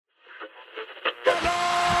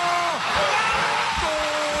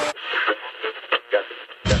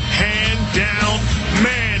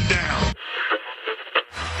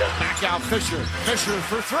Now Fisher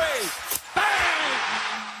for three. Bang!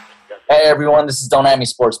 Hey everyone, this is Don't At Me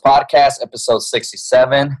Sports Podcast, episode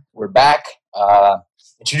 67. We're back.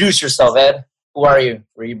 Introduce yourself, Ed. Who are you?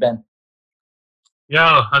 Where you been?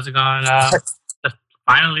 Yo, how's it going? Just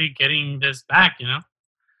finally getting this back, you know?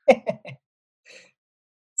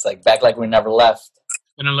 It's like back like we never left.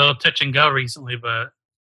 Been a little touch and go recently, but,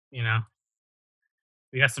 you know,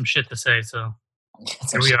 we got some shit to say, so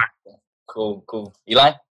here we are. Cool.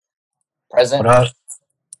 Eli? Present? What up?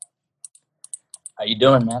 How you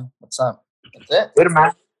doing, man? What's up? That's it? Good,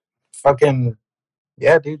 man. Fucking,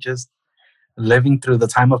 yeah, dude, just living through the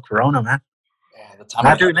time of Corona, man. Yeah, the time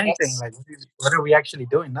Not of doing darkness. anything. Like, what are we actually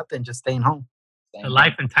doing? Nothing, just staying home. The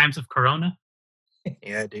life and times of Corona.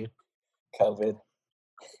 Yeah, dude. COVID.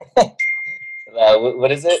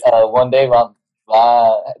 What is it? One day,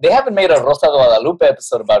 they haven't made a Rosa de Guadalupe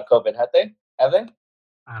episode about COVID, have they?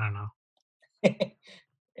 I don't know.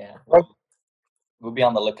 Yeah. We'll be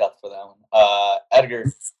on the lookout for that one. Edgar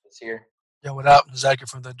is here. Yo, what up? This is Edgar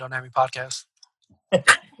from the Don't At Me podcast.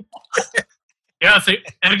 Yeah, so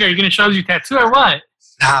Edgar, you going to show us your tattoo or what?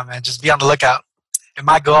 Nah, man, just be on the lookout. It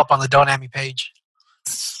might go up on the Don't At Me page.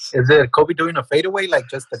 Is it Kobe doing a fadeaway, like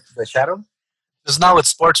just the shadow? It's not with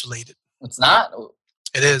sports related. It's not?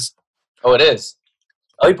 It is. Oh, it is.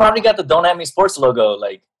 Oh, you probably got the Don't At Me Sports logo,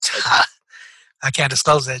 like I can't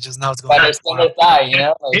disclose that. Just know it's by going their standard thigh, you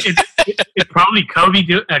know? Like, It's probably Kobe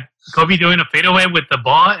doing a fadeaway with the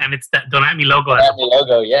ball, and it's that Don't At Me logo. Don't At Me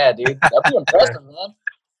logo, yeah, dude. That'd be impressive, man.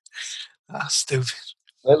 Stupid.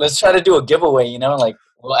 Let's try to do a giveaway, you know? Like,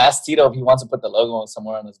 we'll ask Tito if he wants to put the logo on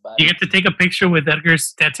somewhere on his body. You get to take a picture with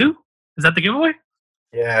Edgar's tattoo? Is that the giveaway?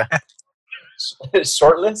 Yeah.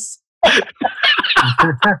 Shortlist?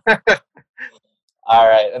 All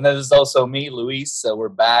right, and then there's also me, Luis. So we're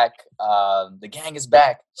back. The gang is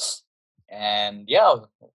back, and yeah,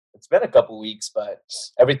 it's been a couple weeks, but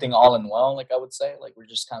everything all in well. Like I would say, like we're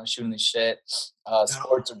just kind of shooting the shit.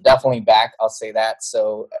 Sports are definitely back. I'll say that.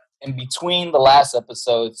 So in between the last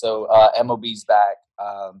episode, so MLB's back.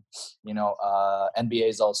 NBA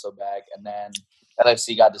is also back, and then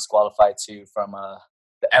LFC got disqualified too from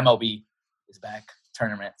the MLB is back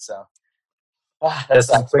tournament. So that's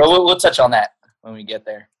but we'll touch on that when we get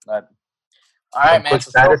there. But all right, man. Quick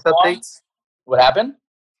status updates. What happened?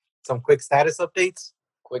 Some quick status updates.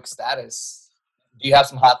 Quick status. Do you have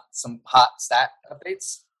some hot stat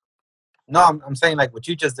updates? No, I'm saying like what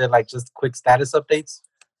you just did, like just quick status updates.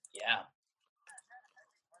 Yeah.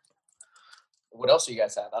 What else do you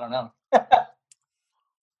guys have? I don't know.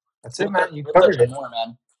 That's it, man. You We'll covered touch on it. more,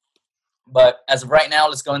 man. But as of right now,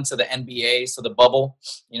 let's go into the NBA. So the bubble,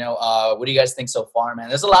 what do you guys think so far, man?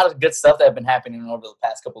 There's a lot of good stuff that have been happening over the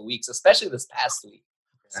past couple of weeks, especially this past week.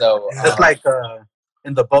 So just like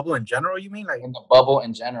in the bubble in general, you mean? Like in the bubble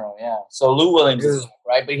in general, yeah. So Lou Williams is back,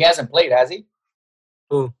 right, but he hasn't played, has he?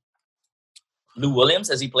 Who? Lou Williams,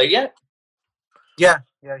 has he played yet? Yeah,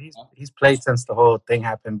 he's played since the whole thing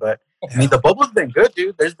happened. But I mean, the bubble's been good,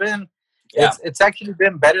 dude. There's been it's actually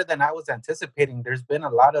been better than I was anticipating. There's been a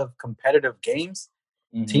lot of competitive games.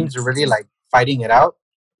 Mm-hmm. Teams are really like fighting it out,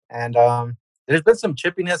 and there's been some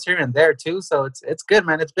chippiness here and there too. So it's good,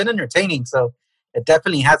 man. It's been entertaining. So it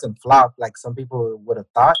definitely hasn't flopped like some people would have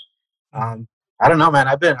thought. I don't know, man.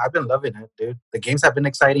 I've been loving it, dude. The games have been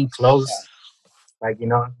exciting, close. Yeah. Like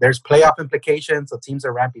there's playoff implications, so teams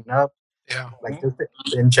are ramping up. Yeah. Like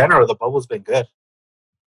in general, the bubble's been good.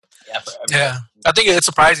 Yeah. I think it's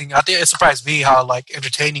surprising. I think it surprised me how like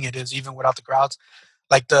entertaining it is, even without the crowds.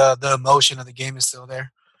 Like the emotion of the game is still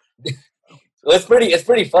there. Well, it's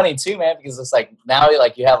pretty funny too, man, because it's like now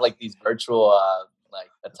like you have like these virtual like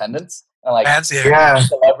attendance and like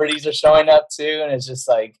celebrities are showing up too, and it's just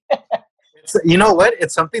like you know what?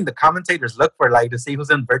 It's something the commentators look for, like to see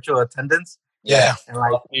who's in virtual attendance. Yeah. And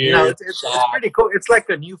like it's pretty cool. It's like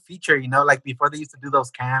a new feature, like before they used to do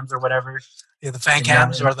those cams or whatever. Yeah, the fan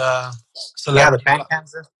cams or the the fan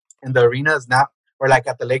cams in the arenas now, or like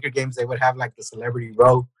at the Laker games they would have like the celebrity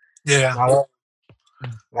row. Yeah.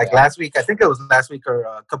 Last week, I think it was last week or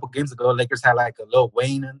a couple games ago, Lakers had like a Lil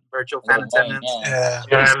Wayne in virtual fan attendance. Yeah,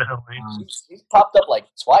 Lil Wayne. He's popped up like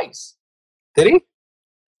twice. Did he?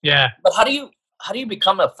 Yeah. But how do you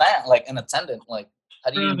become a fan, like an attendant? Like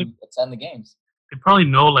how do you attend the games? They probably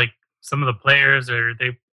know like some of the players, or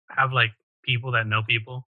they have like people that know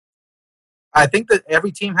people. I think that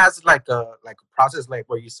every team has like a process like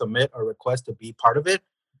where you submit a request to be part of it,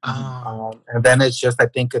 and then it's just I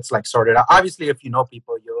think it's like sorted out. Obviously, if you know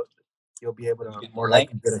people, you'll be able to more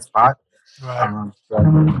likely get a spot. Right. So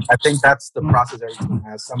I think that's the process every team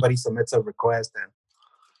has. Somebody submits a request and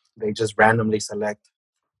they just randomly select.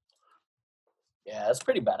 Yeah, that's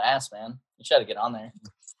pretty badass, man. You try to get on there.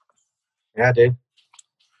 Yeah, dude.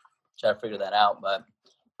 Try to figure that out. But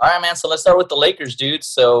all right, man. So let's start with the Lakers, dude.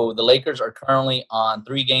 So the Lakers are currently on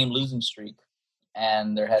 3-game losing streak,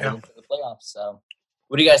 and they're headed into the playoffs. So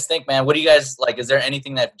what do you guys think, man? What do you guys like? Is there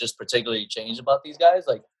anything that just particularly changed about these guys,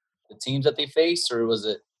 like the teams that they faced, or was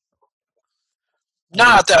it? No,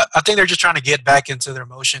 I think they're just trying to get back into their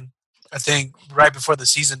motion. I think right before the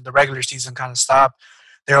season, the regular season kind of stopped.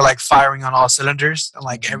 They were like firing on all cylinders, and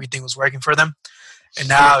like everything was working for them. And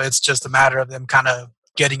now it's just a matter of them kind of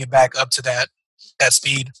getting it back up to that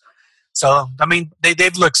speed. So I mean,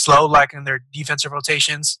 they've looked slow, like in their defensive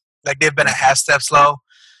rotations. Like they've been a half step slow.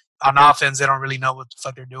 On offense, they don't really know what the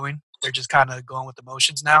fuck they're doing. They're just kind of going with the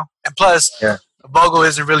motions now. And plus, Vogel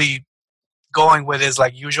isn't really going with his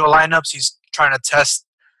like usual lineups. He's trying to test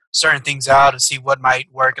certain things out and see what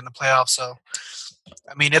might work in the playoffs. So,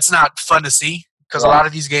 I mean, it's not fun to see because a lot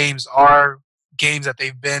of these games are games that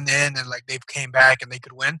they've been in and like they've came back and they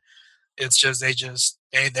could win. It's just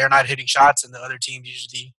they're not hitting shots and the other team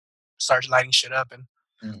usually starts lighting shit up and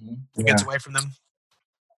gets away from them.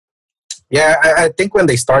 Yeah, I think when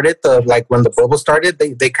they started when the bubble started,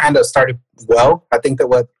 they kind of started well. I think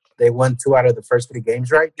that they won 2 out of the first 3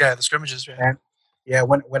 games, right? Yeah, the scrimmages. Yeah. And yeah,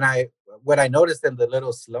 what I noticed in the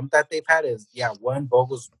little slump that they've had is one,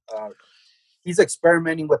 Vogel's he's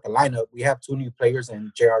experimenting with the lineup. We have 2 new players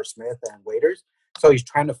in J.R. Smith and Waiters, so he's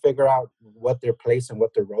trying to figure out what their place and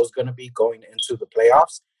what their role is going to be going into the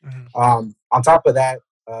playoffs. On top of that,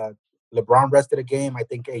 LeBron rested a game. I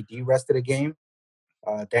think AD rested a game.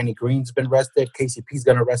 Danny Green's been rested. KCP's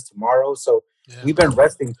going to rest tomorrow. So we've been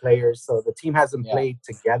resting players. So the team hasn't played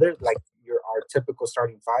together like our typical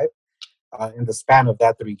starting 5 in the span of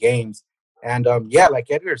that 3 games. And like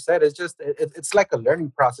Edgar said, it's just it's like a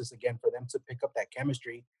learning process again for them to pick up that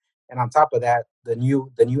chemistry. And on top of that, the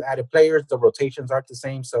new added players, the rotations aren't the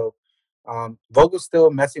same. So Vogel's still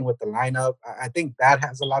messing with the lineup. I think that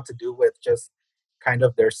has a lot to do with just kind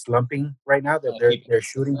of their slumping right now. Their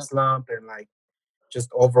shooting slump and like just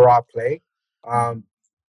overall play.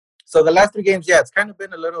 So the last 3 games, it's kind of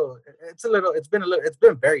been it's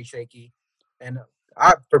been very shaky. And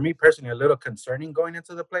for me personally, a little concerning going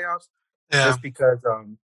into the playoffs. Just because,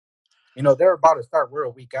 they're about to start. We're a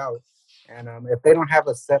week out. And if they don't have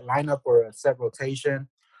a set lineup or a set rotation,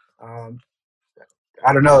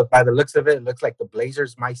 I don't know. By the looks of it, it looks like the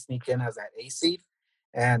Blazers might sneak in as that A seed.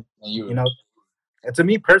 And, to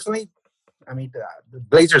me personally, I mean, the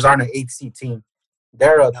Blazers aren't an 8 seed team.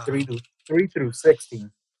 They're a 3 through 6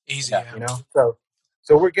 team. Easy, So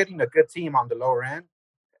we're getting a good team on the lower end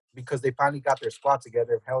because they finally got their squad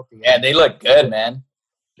together healthy. Yeah, they look good, man.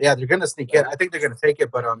 Yeah, they're gonna sneak in. I think they're gonna take it,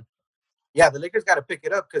 but the Lakers got to pick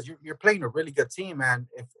it up because you're playing a really good team, man.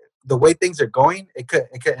 If the way things are going, it could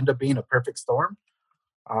end up being a perfect storm.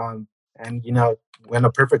 And when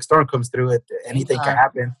a perfect storm comes through, anything can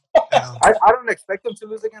happen. I don't expect them to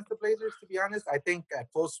lose against the Blazers, to be honest. I think at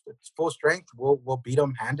full strength, we'll beat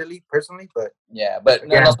them handily, personally. But but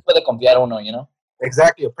no se puede confiar uno,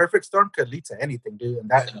 Exactly, a perfect storm could lead to anything, dude, and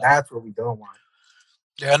that's what we don't want.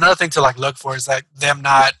 Yeah, another thing to like look for is like them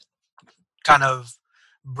not kind of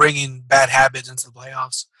bringing bad habits into the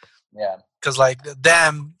playoffs. Yeah, because like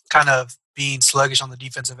them kind of being sluggish on the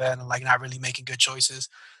defensive end and like not really making good choices,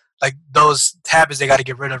 like those habits they got to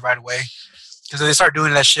get rid of right away. Because if they start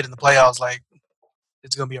doing that shit in the playoffs, like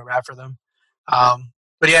it's gonna be a wrap for them.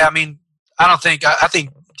 But yeah, I mean, I think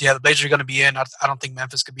the Blazers are gonna be in. I don't think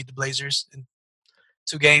Memphis could beat the Blazers in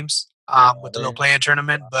 2 games with the little play-in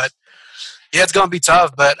tournament, but. Yeah, it's going to be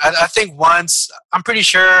tough, but I think I'm pretty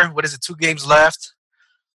sure, 2 games left,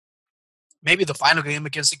 maybe the final game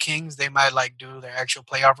against the Kings, they might like do their actual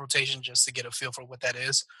playoff rotation just to get a feel for what that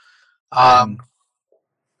is. But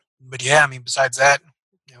yeah, I mean, besides that,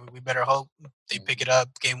 we better hope they pick it up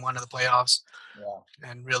game 1 of the playoffs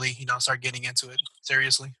and really, start getting into it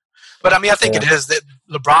seriously. But I mean, I think it is that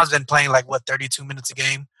LeBron's been playing like 32 minutes a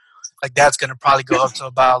game. Like that's going to probably go up to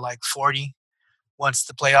about like 40 once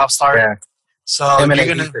the playoffs start. Yeah. So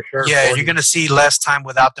you're gonna see less time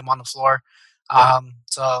without them on the floor.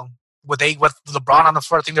 So with LeBron on the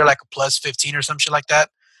floor, I think they're like a plus 15 or some shit like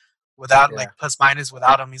that. Without like plus minus,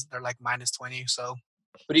 without him, they're like minus 20. So,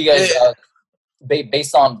 what do you guys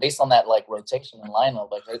based on that like rotation and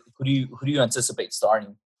lineup? Like, who do you anticipate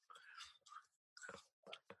starting?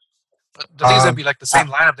 The thing is gonna be like the same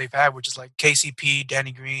lineup they've had, which is like KCP,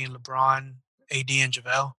 Danny Green, LeBron, AD, and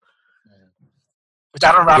JaVale. Which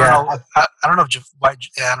I don't know. I don't know. I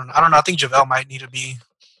don't know. I think JaVale might need to be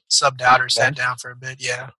subbed out or sat down for a bit.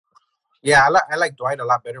 Yeah. Yeah, I like Dwight a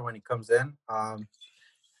lot better when he comes in.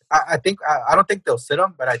 I think I don't think they'll sit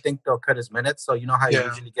him, but I think they'll cut his minutes. So you know how he Yeah.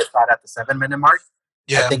 usually gets out at the 7-minute mark.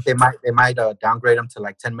 I Yeah, think they might downgrade him to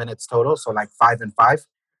like 10 minutes total, so like 5 and 5.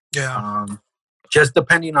 yeah, Just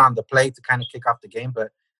depending on the play to kind of kick off the game.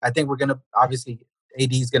 But I think we're gonna obviously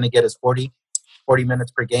AD is gonna get his 40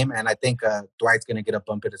 minutes per game, and I think Dwight's gonna get a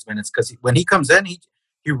bump at his minutes because when he comes in,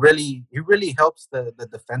 he really helps the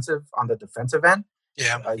defensive on the defensive end.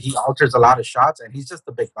 yeah. He alters a lot of shots, and he's just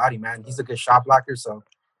a big body, man. He's a good shot blocker, so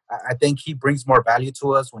I think he brings more value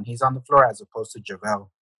to us when he's on the floor as opposed to JaVale.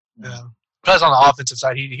 Yeah. Plus, on the offensive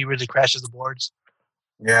side, he really crashes the boards.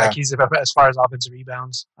 Yeah, Like he's as far as offensive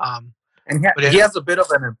rebounds. and he has a bit of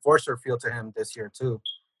an enforcer feel to him this year too.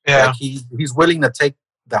 Yeah, Like he's willing to take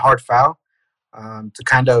the hard foul to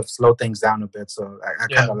kind of slow things down a bit. So I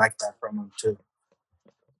kind of like that from him too.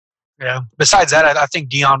 yeah. Besides that, I think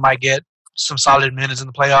Dion might get some solid minutes in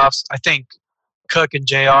the playoffs. I think Cook and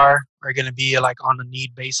JR are going to be like on a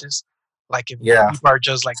need basis. Like if people are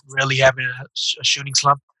just like really having a shooting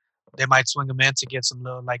slump, they might swing him in to get some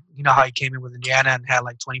little, like, you know how he came in with Indiana and had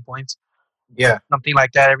like 20 points. Yeah, something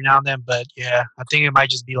like that every now and then. But yeah, I think it might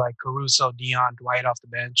just be like Caruso, Dion, Dwight off the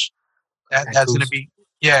bench. That's going to be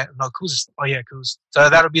Kuz. Oh yeah, Kuz. So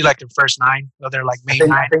that'll be like the first 9. So they're like main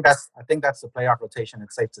 9. I think that's the playoff rotation.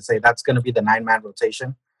 It's safe to say that's going to be the 9-man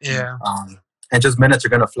rotation. Yeah. And just minutes are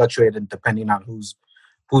going to fluctuate and depending on who's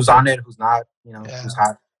on it, who's not. You know, who's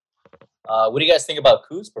hot. What do you guys think about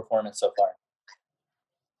Kuz's performance so far?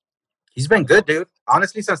 He's been good, dude.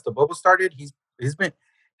 Honestly, since the bubble started,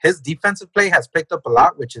 his defensive play has picked up a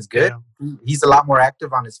lot, which is good. Yeah. He's a lot more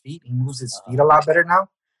active on his feet. He moves his feet a lot better now.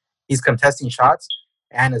 He's contesting shots,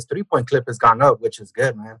 and his 3-point clip has gone up, which is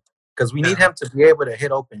good, man. Because we need him to be able to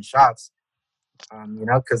hit open shots. You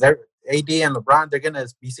know, because AD and LeBron, they're gonna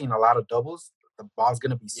be seeing a lot of doubles. The ball's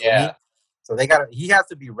gonna be swinging. Yeah. So he has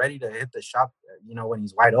to be ready to hit the shot, you know, when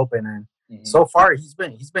he's wide open. And so far, he's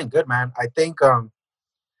been good, man. I think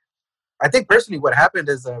personally, what happened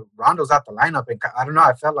is Rondo's out the lineup, and I don't know.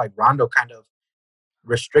 I felt like Rondo kind of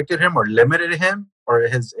restricted him or limited him, or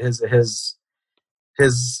his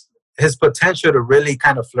potential to really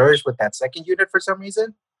kind of flourish with that second unit for some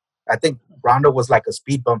reason. I think Rondo was like a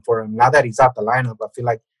speed bump for him. Now that he's out the lineup, I feel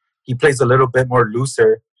like he plays a little bit more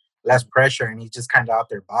looser, less pressure, and he's just kind of out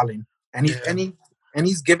there balling. And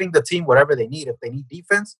he's giving the team whatever they need. If they need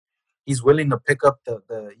defense, he's willing to pick up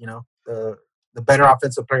the better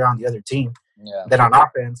offensive player on the other team. Yeah. Then on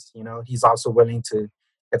offense, you know, he's also willing to,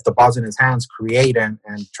 if the ball's in his hands, create and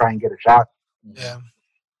try and get a shot. Yeah.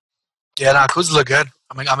 Yeah, no, Kuz look good.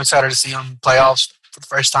 I mean, I'm excited to see him playoffs for the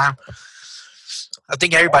first time. I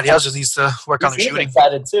think everybody else just needs to work on their shooting.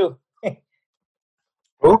 Excited too.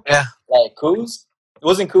 Who? Yeah. Like Kuz?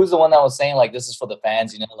 Wasn't Kuz the one that was saying like this is for the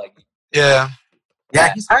fans, you know, like Yeah.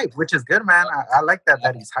 Yeah, he's hyped, which is good, man. I like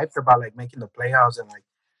that he's hyped about like making the playoffs and like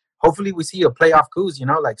hopefully we see a playoff Kuz, you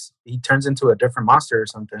know, like he turns into a different monster or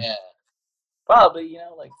something. Yeah. Probably, you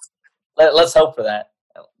know, like let's hope for that.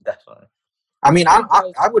 Definitely. I mean,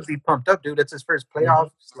 I would be pumped up, dude. It's his first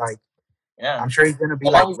playoffs. Like, yeah, I'm sure he's gonna be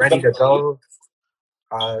like ready to go.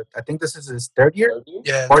 I think this is his third year.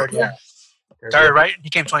 Yeah, third year. Third, right? He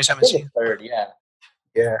came 2017. Third, yeah.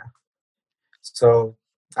 Yeah. So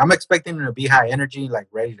I'm expecting him to be high energy, like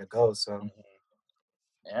ready to go. So.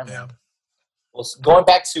 Yeah. Man. Well, going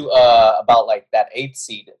back to about like that 8th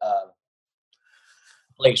seed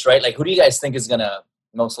place, right? Like, who do you guys think is gonna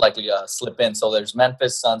most likely slip in? So there's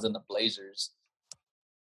Memphis, Suns, and the Blazers.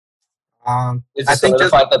 Is it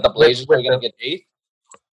solidified that the Blazers are gonna get 8th?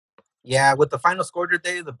 Yeah, with the final score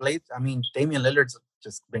today, the Blazers. I mean, Damian Lillard's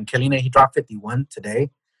just been killing it. He dropped 51 today.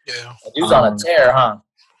 Yeah, he was on a tear, huh?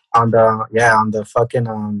 On the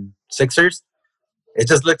fucking Sixers. It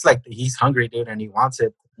just looks like he's hungry, dude, and he wants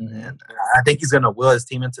it. Mm-hmm. And I think he's gonna will his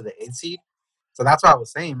team into the 8th seed. So that's what I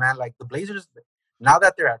was saying, man. Like the Blazers, now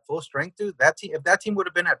that they're at full strength, dude, if that team would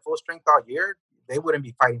have been at full strength all year, they wouldn't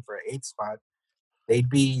be fighting for an 8th spot. They'd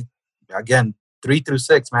be again 3 through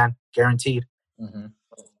 6, man, guaranteed. Mm-hmm.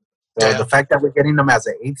 So the fact that we're getting them as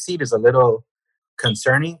an 8th seed is a little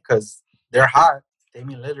concerning because they're hot.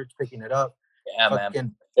 Damian Lillard's picking it up. Yeah,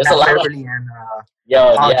 man. There's a lot of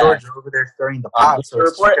Paul George over there stirring the pot, so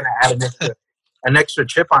it's just gonna add an extra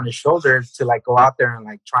chip on his shoulder to like go out there and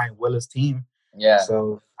like try and will his team. Yeah.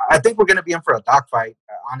 So I think we're gonna be in for a dogfight.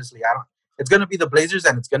 Honestly, I don't. It's gonna be the Blazers,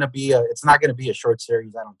 and it's not gonna be a short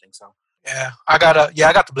series. I don't think so. Yeah, I got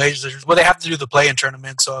the Blazers. Well, they have to do the play-in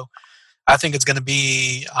tournament, so I think it's gonna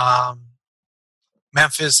be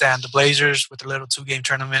Memphis and the Blazers with a little 2-game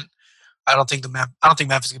tournament. I don't think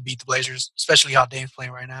Memphis can beat the Blazers, especially how Dame's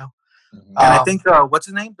playing right now. And I think what's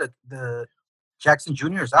his name? The Jackson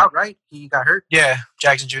Jr. is out, right? He got hurt. Yeah,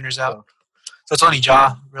 Jackson Jr.'s out. So it's only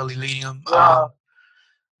Ja really leading them. Yeah.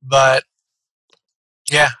 But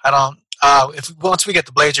yeah, I don't. If once we get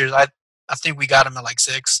the Blazers, I think we got them at like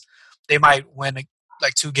 6. They might win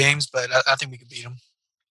like 2 games, but I think we could beat them.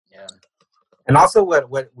 Yeah. And also,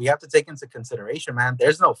 what we have to take into consideration, man,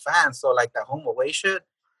 there's no fans, so like that home away shit.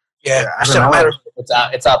 Yeah, I don't know.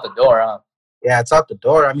 It's out the door, huh? Yeah, it's out the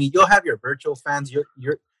door. I mean, you'll have your virtual fans.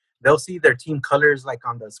 They'll see their team colors like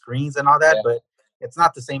on the screens and all that, but it's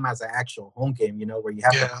not the same as an actual home game, where you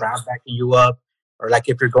have the crowd backing you up, or like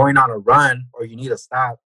if you're going on a run or you need a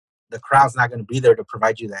stop, the crowd's not going to be there to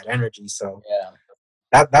provide you that energy. So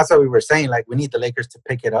that's what we were saying. Like, we need the Lakers to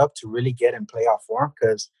pick it up to really get in playoff form,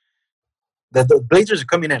 because the Blazers are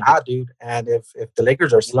coming in hot, dude. And if the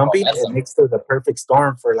Lakers are slumping, it makes it the perfect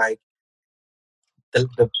storm for like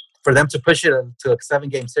for them to push it to a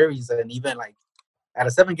 7-game series. And even like at a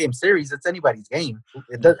 7-game series, it's anybody's game.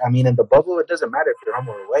 It does. I mean, in the bubble, it doesn't matter if you're home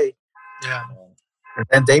or away. Yeah. And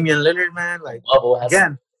then Damian Lillard, man, like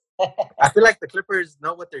again, I feel like the Clippers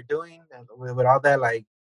know what they're doing, and with all that, like,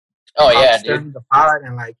 stirring the pot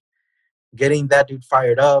and like getting that dude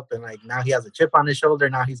fired up, and like now he has a chip on his shoulder.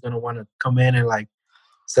 Now he's gonna want to come in and like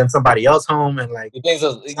send somebody else home, and like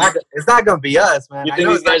it's not gonna be us, man. You think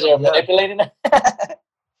these guys are manipulating it?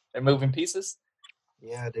 They're moving pieces.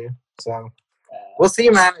 Yeah, dude. So we'll see,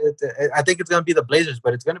 man. I think it's gonna be the Blazers,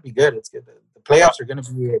 but it's gonna be good. It's good. The playoffs are gonna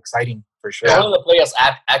be exciting for sure. When will the playoffs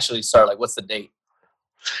actually start? Like, what's the date?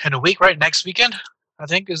 In a week, right? Next weekend, I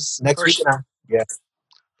think is next weekend. Yeah.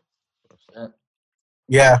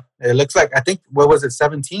 Yeah, it looks like, I think, what was it,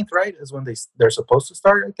 17th, right, is when they're supposed to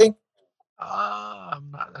start, I think?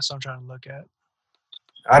 That's what I'm trying to look at.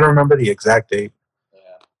 I don't remember the exact date.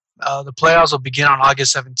 Yeah. The playoffs will begin on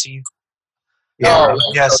August 17th. Yeah.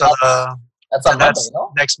 So that's on Monday,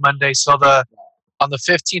 no? Next Monday. So on the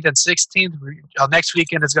 15th and 16th, next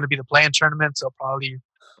weekend is going to be the play-in tournament, so probably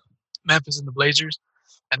Memphis and the Blazers.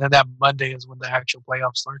 And then that Monday is when the actual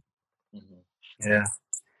playoffs start. Mm-hmm. Yeah.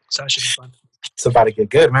 So that should be fun. It's about to get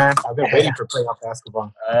good, man. I've been waiting for playoff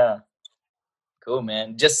basketball. Yeah. Cool,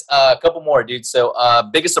 man. Just a couple more, dude. So,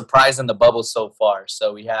 biggest surprise in the bubble so far.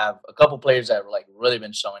 So we have a couple players that have like really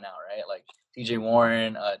been showing out, right? Like TJ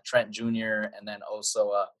Warren, Trent Jr., and then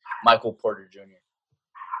also Michael Porter Jr.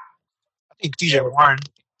 I think TJ Warren,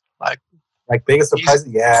 like biggest surprise,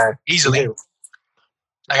 easily.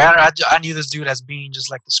 Like I knew this dude as being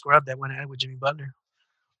just like the scrub that went ahead with Jimmy Butler.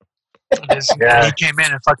 He came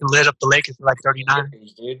in and fucking lit up the Lakers for like 39.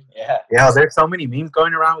 Dude, yeah. Yeah, there's so many memes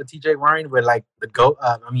going around with TJ Warren with like the GOAT.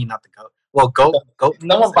 I mean, not the GOAT. Well, GOAT.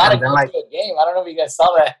 No one bought it to a game. I don't know if you guys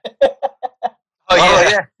saw that.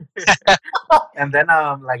 Yeah. And then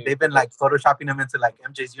like they've been like photoshopping him into like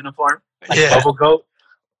MJ's uniform. Like Bubble GOAT.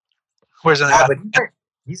 Where's that? But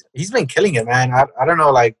he's been killing it, man. I don't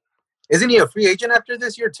know, like, isn't he a free agent after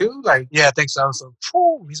this year too? Like, yeah, I think so. So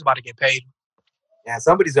he's about to get paid. Yeah,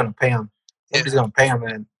 somebody's gonna pay him. Somebody's gonna pay him,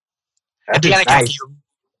 man. Indiana can't keep him.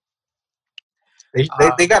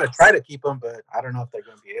 They gotta try to keep him, but I don't know if they're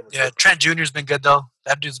gonna be able to. Yeah, Trent Jr.'s been good though.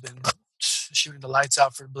 That dude's been shooting the lights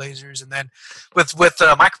out for the Blazers. And then with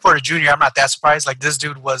Michael Porter Jr., I'm not that surprised. Like, this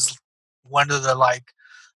dude was one of the like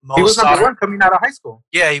most. He was number one coming out of high school.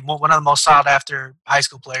 Yeah, one of the most sought after high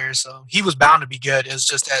school players. So he was bound to be good. It's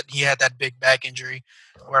just that he had that big back injury,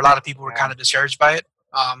 where a lot of people were kind of discouraged by it.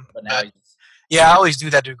 But now yeah, I always do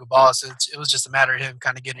that to Gabal, so it was just a matter of him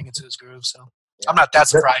kind of getting into his groove. So I'm not that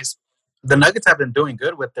surprised. The Nuggets have been doing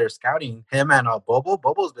good with their scouting. Him and Bobo.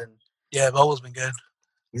 Bobo's been. Yeah, Bobo's been good.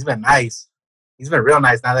 He's been nice. He's been real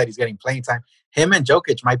nice now that he's getting playing time. Him and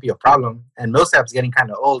Jokic might be a problem, and Millsap's getting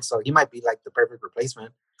kind of old, so he might be like the perfect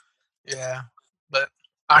replacement. Yeah, but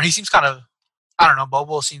he seems kind of. I don't know.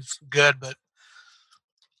 Bobo seems good, but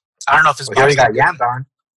I don't know if his. He already got yammed on.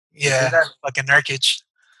 Yeah, fucking Nurkic.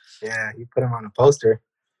 Yeah, he put him on a poster.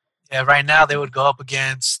 Yeah, right now they would go up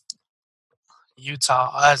against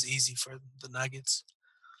Utah. Oh, that's easy for the Nuggets.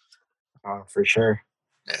 Oh, for sure.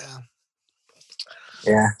 Yeah.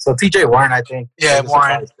 Yeah. So TJ Warren, I think. Yeah,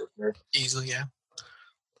 Warren. Sure. Easily, yeah.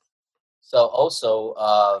 So also,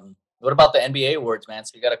 what about the NBA awards, man?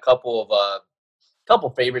 So you got a couple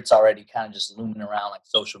favorites already kind of just looming around like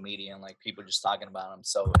social media and like people just talking about them.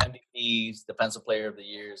 So MVPs, Defensive Player of the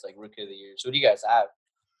Years, like Rookie of the Year. So who do you guys have?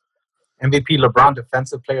 MVP LeBron,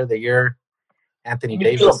 Defensive Player of the Year, Anthony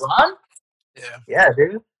Davis. LeBron? Yeah,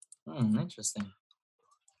 dude. Interesting.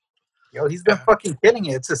 Yo, he's been fucking killing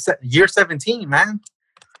it. It's year 17, man.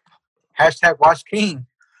 Hashtag Watch King.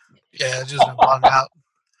 Yeah, just been balling out.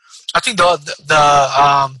 I think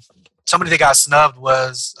the somebody that got snubbed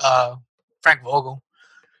was Frank Vogel.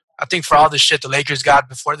 I think for all the shit the Lakers got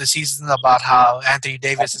before the season about how Anthony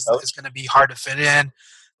Davis is going to be hard to fit in,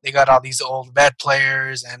 they got all these old vet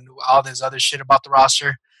players and all this other shit about the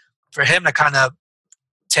roster. For him to kind of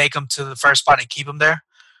take them to the first spot and keep them there,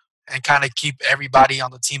 and kind of keep everybody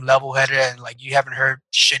on the team level-headed, and like you haven't heard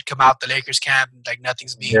shit come out the Lakers camp, like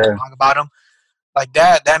nothing's being wrong about them. Like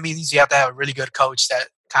that means you have to have a really good coach that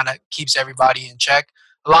kind of keeps everybody in check,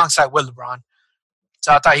 alongside with LeBron.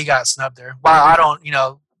 So I thought he got snubbed there. Well, I don't,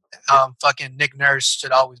 fucking Nick Nurse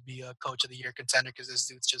should always be a coach of the year contender because this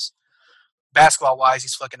dude's just basketball-wise,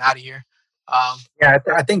 he's fucking out of here. I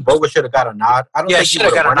think Bogut should have got a nod. I don't think he should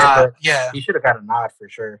have got a nod. He should have got a nod for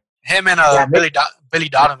sure. Him and Billy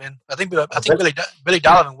Donovan. I think Billy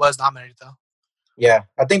Donovan was nominated though. Yeah,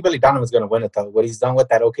 I think Billy Donovan's gonna win it though. What he's done with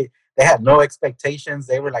that, they had no expectations.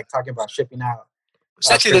 They were like talking about shipping out.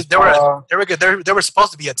 Essentially, they were good. They were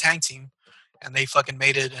supposed to be a tank team, and they fucking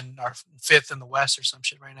made it and are 5th in the West or some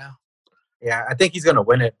shit right now. Yeah, I think he's gonna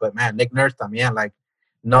win it. But man, Nick Nurse, like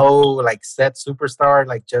no like set superstar,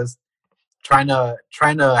 like just trying to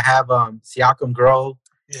have Siakam grow.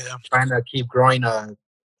 Yeah, trying to keep growing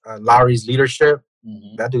Lowry's leadership.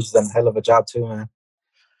 Mm-hmm. That dude's done a hell of a job too, man.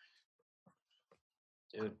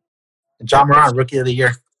 Dude. And Ja Morant, Rookie of the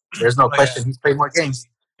Year. There's no question. He's played more games.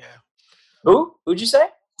 Yeah. Who'd you say?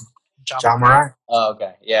 Ja Morant. Oh,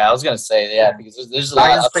 okay. Yeah, I was gonna say because there's a lot.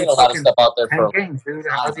 I've seen a lot of stuff out there 10 for games, dude.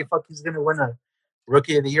 How's he he's gonna win a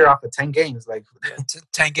Rookie of the Year off of 10 games? Like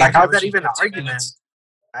 10 games. Like how's that even an argument?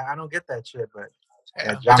 I don't get that shit, but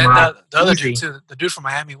Ja Morant, the other dude too, the dude from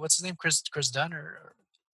Miami, what's his name? Chris Dunn or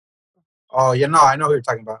Oh, I know who you're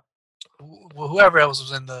talking about. Whoever else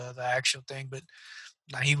was in the actual thing, but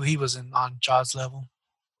he wasn't on Ja's level.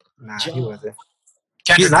 Nah, he wasn't.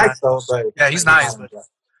 He's nice though, but he's nice, but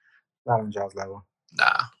not on Ja's level.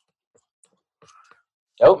 Nah.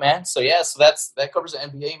 Dope, man. So that covers the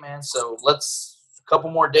NBA, man. So let's a couple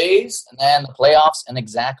more days, and then the playoffs, and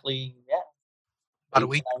exactly about a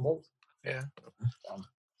week. Yeah.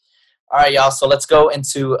 All right, y'all. So let's go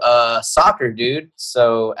into soccer, dude.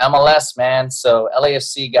 So MLS, man. So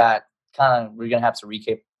LAFC got we're gonna have to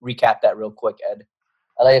recap that real quick, Ed.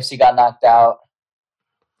 LAFC got knocked out.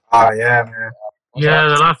 Oh yeah, man. Yeah,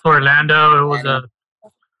 they lost to Orlando. It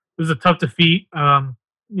was a tough defeat.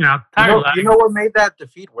 You know what made that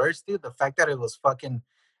defeat worse, dude? The fact that it was fucking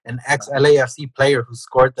an ex-LAFC player who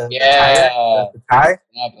scored the tie,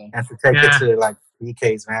 exactly. And to take it to like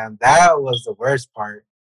PKs, man. That was the worst part.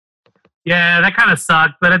 Yeah, that kind of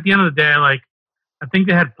sucked. But at the end of the day, like, I think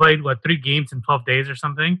they had played 3 games in 12 days or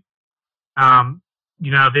something.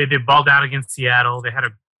 They balled out against Seattle. They had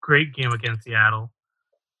a great game against Seattle.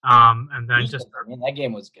 And then that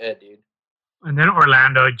game was good, dude. And then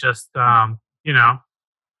Orlando just,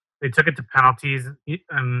 they took it to penalties,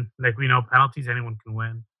 and like we know, penalties anyone can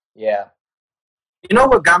win. Yeah. You know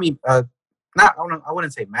what got me? I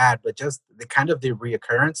wouldn't say mad, but just the kind of the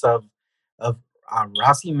reoccurrence of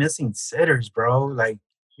Rossi missing sitters, bro. Like,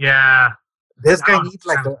 yeah, this guy needs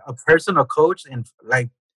like a personal coach and like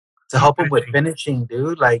to help him with finishing,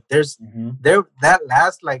 dude. Like, that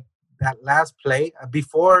last play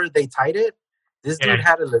before they tied it. This dude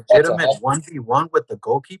had a legitimate 1v1 with the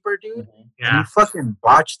goalkeeper, dude. Yeah. And he fucking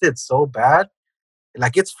botched it so bad.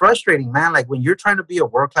 Like, it's frustrating, man. Like, when you're trying to be a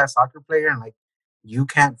world-class soccer player and, like, you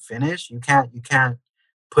can't finish, you can't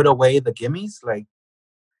put away the gimmies, like.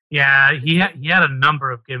 Yeah, he had a number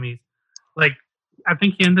of gimmies. Like, I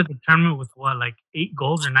think he ended the tournament with, 8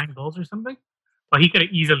 goals or 9 goals or something? But he could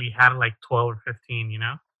have easily had, 12 or 15, you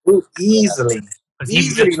know? Ooh, easily.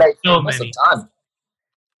 Easily, like, so many. I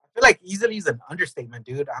feel like easily is an understatement,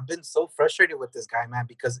 dude. I've been so frustrated with this guy, man,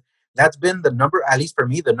 because that's been at least for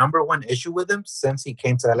me, the number one issue with him since he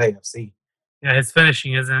came to LAFC. Yeah, his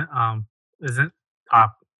finishing isn't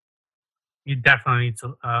top. He definitely needs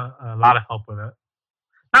a lot of help with it.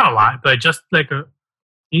 Not a lot, but just like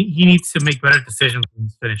he needs to make better decisions when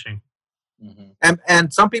he's finishing. Mm-hmm.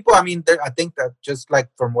 And some people, I mean, I think that just like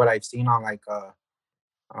from what I've seen on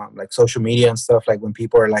like social media and stuff, like when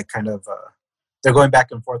people are like kind of they're going back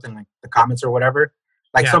and forth in like the comments or whatever.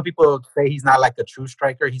 Like some people say he's not like a true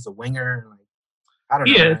striker; he's a winger. Like, I don't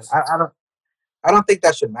know. I don't think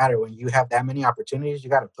that should matter when you have that many opportunities. You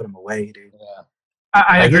got to put him away, dude. Yeah,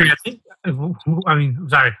 I agree. I mean,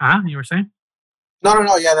 sorry, you were saying?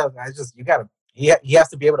 No. Yeah, you got to. He has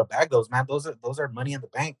to be able to bag those, man. Those are money in the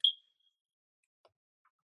bank.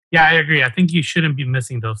 Yeah, I agree. I think you shouldn't be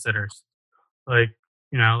missing those sitters. Like,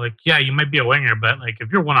 you might be a winger, but like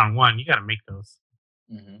if you're 1-on-1, you got to make those.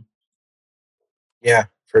 Mm-hmm. Yeah,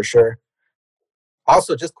 for sure.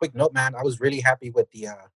 Also, just quick note, man. I was really happy with the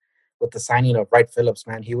with the signing of Wright Phillips,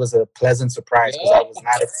 man. He was a pleasant surprise because I was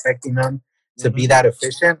not expecting him to be that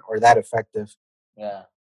efficient or that effective. Yeah.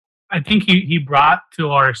 I think he brought to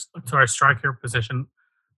our striker position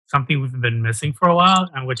something we've been missing for a while,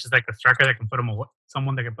 and which is like a striker that can put him away,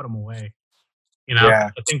 someone that can put him away. You know, Yeah.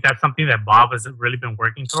 I think that's something that Bob has really been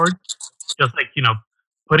working toward. Just like, you know,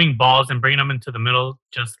 putting balls and bringing them into the middle,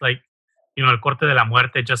 just like, you know, el corte de la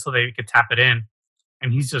muerte, just so they could tap it in.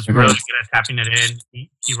 And he's just really good at tapping it in.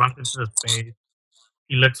 He runs into the space.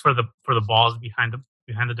 He looks for the balls behind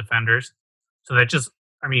the defenders. So that just,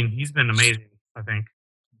 I mean, he's been amazing, I think.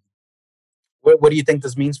 What do you think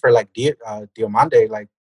this means for like Diomande? Like,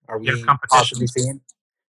 are we possibly seeing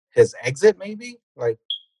his exit? Maybe. Like,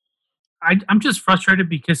 I'm just frustrated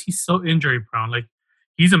because he's so injury prone. Like,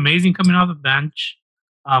 he's amazing coming off the bench.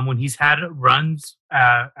 When he's had runs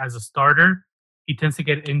as a starter, he tends to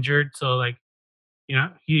get injured. So, like, you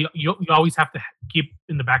know, you always have to keep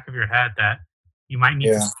in the back of your head that you might need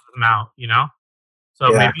to switch him out. You know,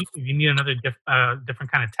 so maybe if you need another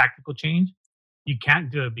different kind of tactical change, you can't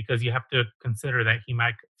do it because you have to consider that he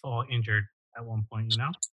might fall injured at one point. You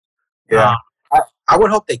know. Yeah. I would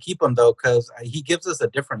hope they keep him though, because he gives us a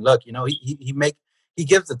different look. You know, he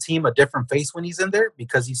gives the team a different face when he's in there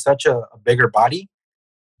because he's such a bigger body,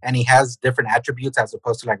 and he has different attributes as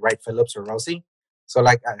opposed to like Wright Phillips or Rossi. So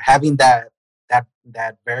like having that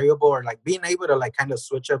variable, or like being able to like kind of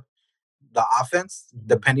switch up the offense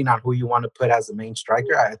depending on who you want to put as the main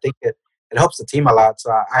striker, I think it helps the team a lot. So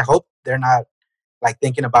I hope they're not like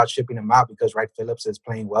thinking about shipping him out because Wright Phillips is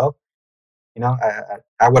playing well. You know,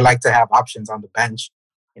 I would like to have options on the bench.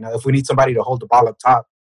 You know, if we need somebody to hold the ball up top,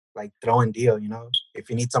 like throw in Dio. You know, if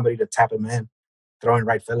you need somebody to tap him in, throw in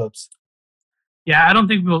Wright Phillips. Yeah, I don't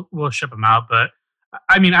think we'll ship him out, but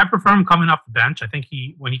I mean, I prefer him coming off the bench. I think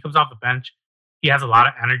when he comes off the bench, he has a lot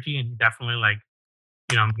of energy, and he definitely, like,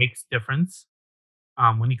 you know, makes difference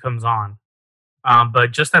when he comes on.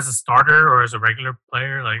 But just as a starter or as a regular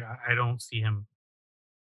player, like, I don't see him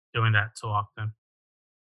doing that so often.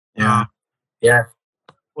 Yeah. Yeah.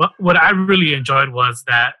 What I really enjoyed was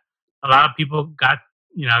that a lot of people got,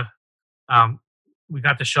 you know, we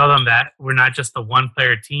got to show them that we're not just a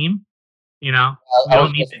one-player team. You know, we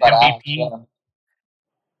don't need the MVP.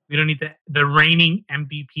 We don't need the reigning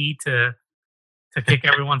MVP to kick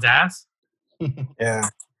everyone's ass. Yeah.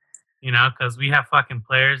 You know, because we have fucking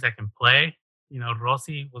players that can play. You know,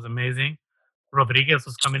 Rossi was amazing. Rodriguez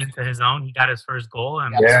was coming into his own. He got his first goal,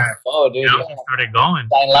 and dude, you know, he started going.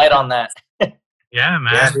 Shine light on that. Yeah,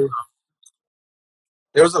 man. Yeah, dude.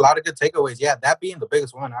 There was a lot of good takeaways. Yeah, that being the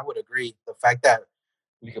biggest one, I would agree. The fact that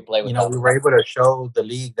we could play with, you know, we were able to show the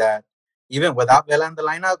league that even without Vela in the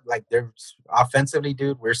lineup, like, there's offensively,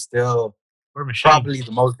 dude, we're probably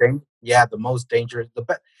the most dangerous.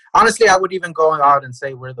 Honestly, I would even go out and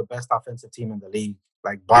say we're the best offensive team in the league,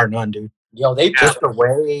 like, bar none, dude. Yo, just the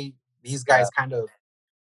way these guys kind of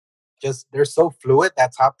they're so fluid.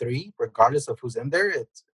 That top three, regardless of who's in there,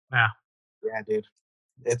 yeah, dude,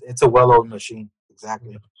 it's a well-oiled machine.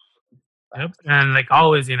 Exactly. Yep, and like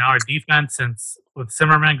always, you know, our defense, since with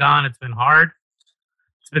Zimmerman gone, it's been hard.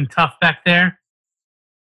 It's been tough back there,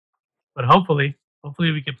 but hopefully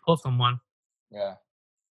we can pull someone. Yeah,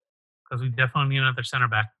 because we definitely need another center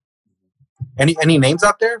back. Any names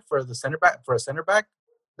out there for the center back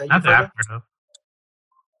that Not that I've heard of.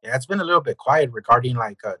 Yeah, it's been a little bit quiet regarding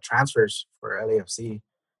like transfers for LAFC.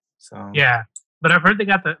 So yeah, but I've heard they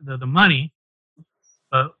got the money,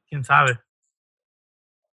 but quién sabe.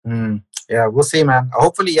 Yeah, we'll see, man.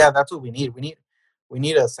 Hopefully, yeah, that's what we need. We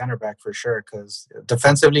need a center back for sure, because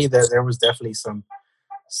defensively there was definitely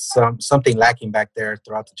something lacking back there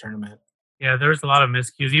throughout the tournament. Yeah, there was a lot of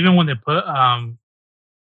miscues. Even when they put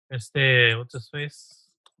what's his face,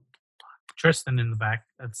 Tristan in the back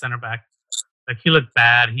at center back, like, he looked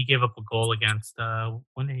bad. He gave up a goal against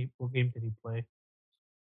what game did he play?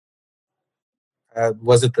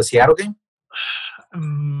 Was it the Seattle game?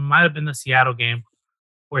 Might have been the Seattle game.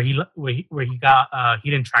 Where he got he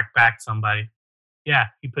didn't track back somebody. Yeah,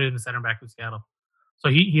 he put it in the center back with Seattle. So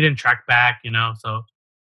he didn't track back, you know. So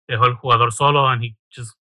dejó el jugador solo, and he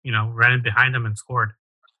just, you know, ran in behind him and scored.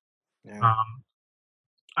 Yeah.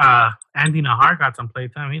 Andy Nahar got some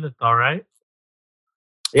playtime. He looked all right.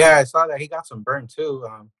 Yeah, I saw that he got some burn too.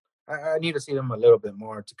 I need to see him a little bit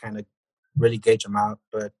more to kind of really gauge him out.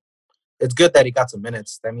 But it's good that he got some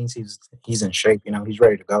minutes. That means he's in shape. You know, he's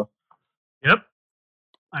ready to go. Yep.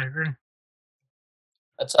 I agree.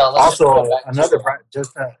 That's also another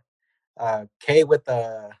just K with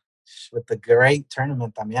the great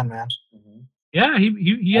tournament, también, man. Yeah,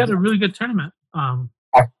 he had a really good tournament. I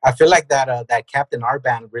feel like that Captain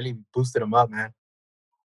Armband really boosted him up, man.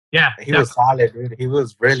 Yeah, He was solid, dude. He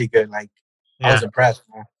was really good. Like I was impressed,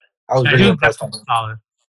 man. I was really he was impressed. definitely solid.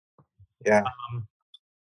 Yeah.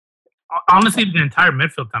 Honestly, the entire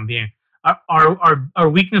midfield también. Our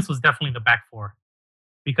weakness was definitely the back four,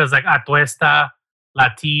 because like Atuesta,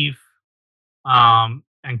 Latif,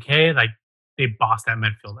 and K, like they bossed that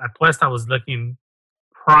midfield. Atuesta was looking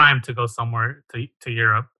prime to go somewhere to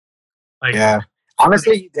Europe. Like, yeah.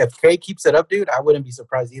 Honestly, if K keeps it up, dude, I wouldn't be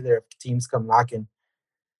surprised either if teams come knocking.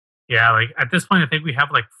 Yeah, like at this point, I think we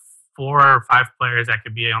have like 4 or 5 players that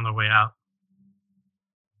could be on their way out.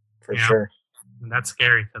 For sure. And that's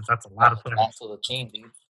scary because that's a lot of players. That's the team, dude.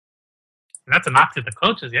 And that's a knock to the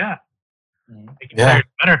coaches, yeah. Making Yeah. players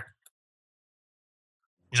better.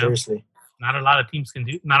 Seriously. Not a lot of teams can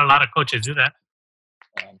do. Not a lot of coaches do that.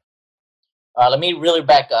 Let me really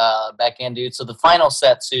back in, dude. So the final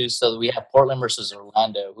set too. So we have Portland versus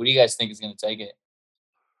Orlando. Who do you guys think is going to take it?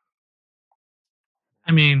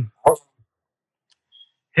 I mean,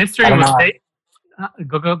 history would say.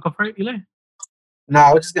 Go for it, Eli. No,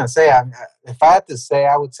 I was just gonna say, if I had to say,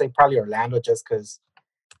 I would say probably Orlando, just because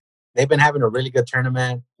they've been having a really good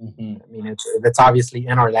tournament. Mm-hmm. I mean, it's obviously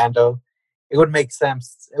in Orlando. It would make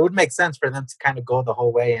sense. It would make sense for them to kind of go the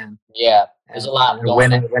whole way and there's a lot and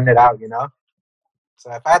win it out, you know.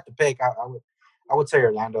 So if I had to pick, I would say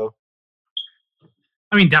Orlando.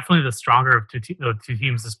 I mean, definitely the stronger of two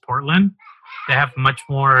teams is Portland. They have much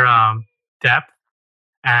more depth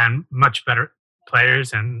and much better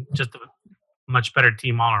players and just a much better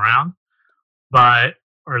team all around. But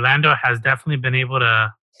Orlando has definitely been able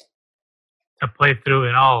to play through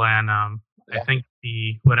it all, and I think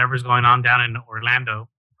whatever's going on down in Orlando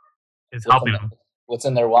is helping them. What's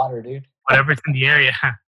in their water, dude? Whatever's in the area.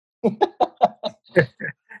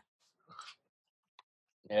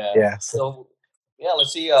 Yeah. So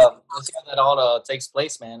let's see how that all takes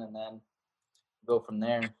place, man, and then go from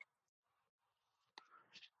there.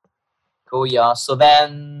 Cool, yeah. So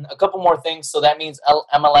then a couple more things. So that means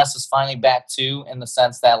MLS is finally back too, in the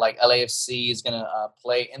sense that like LAFC is gonna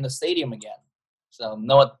play in the stadium again. So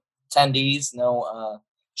no attendees, no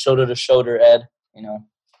shoulder to shoulder, Ed. You know,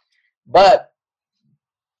 but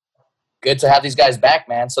good to have these guys back,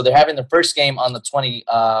 man. So they're having the first game on the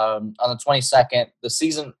 22nd. The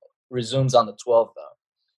season resumes on the 12th, though.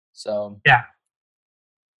 So yeah,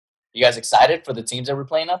 you guys excited for the teams that we're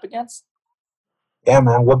playing up against? Yeah,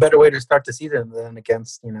 man. What better way to start the season than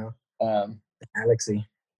against, the Galaxy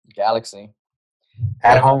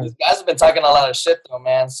at home? These guys have been talking a lot of shit, though,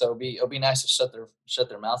 man. So it'll be nice to shut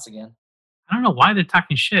their mouths again. I don't know why they're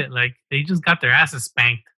talking shit. Like they just got their asses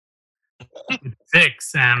spanked with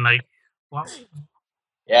 6, and like, well,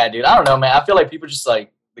 yeah, dude. I don't know, man. I feel like people just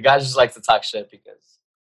like the guys just like to talk shit because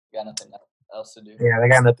they got nothing else to do. Yeah, they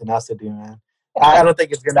got nothing else to do, man. I don't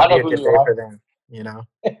think it's gonna be a good day for them.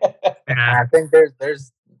 I think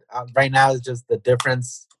there's right now is just the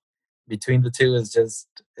difference between the two is just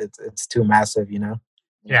it's too massive,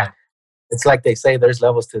 Yeah, it's like they say there's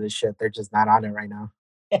levels to this shit. They're just not on it right now.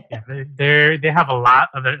 Yeah, they have a lot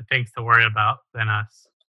other things to worry about than us.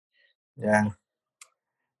 Yeah.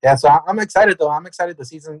 So I'm excited though. I'm excited the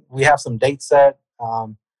season. We have some dates set.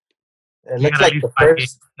 It looks like the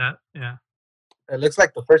first. It looks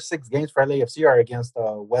like the first 6 games for LAFC are against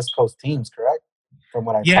West Coast teams, correct? From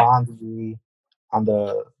what I saw on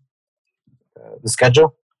the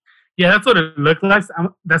schedule. Yeah, that's what it looks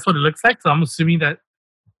like. So I'm assuming that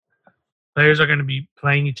players are going to be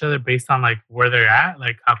playing each other based on like where they're at,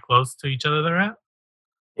 like how close to each other they're at.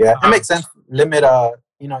 Yeah, it makes sense. Limit,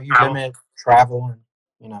 limit travel and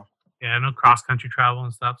Yeah, no cross country travel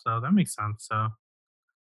and stuff. So that makes sense. So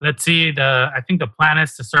let's see. I think the plan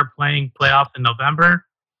is to start playing playoffs in November,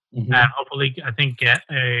 and hopefully, I think get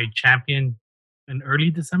a champion in early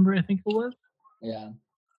December. I think it was. Yeah.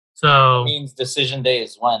 So that means decision day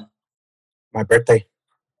is when? My birthday.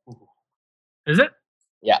 Is it?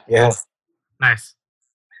 Yeah. Yeah. Nice.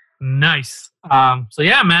 So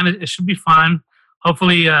yeah, man, it should be fun.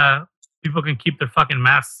 Hopefully, people can keep their fucking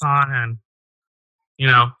masks on, and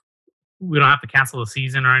we don't have to cancel the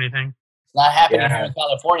season or anything. It's not happening here in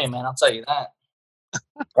California, man. I'll tell you that.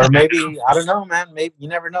 Or maybe I don't know, man. Maybe you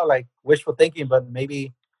never know. Like wishful thinking, but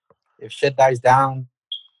maybe if shit dies down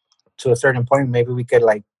to a certain point, maybe we could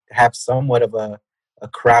like have somewhat of a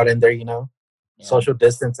crowd in there. Social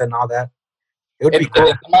distance and all that. It would be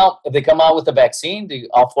cool. If they come out with a vaccine, do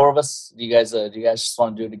all 4 of us? Do you guys just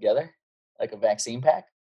want to do it together, like a vaccine pack?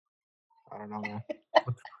 I don't know, man.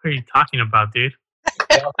 What are you talking about, dude?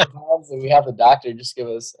 We have the doctor just give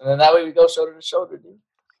us, and then that way we go shoulder to shoulder, dude.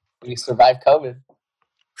 We survive COVID.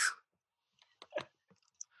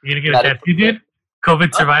 You gonna get a tattoo, dude?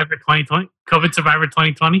 COVID Survivor 2020. COVID Survivor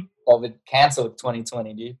 2020. COVID canceled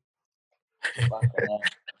 2020, dude.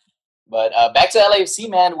 But back to LAFC,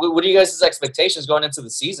 man. What are you guys' expectations going into the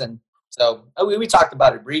season? So we talked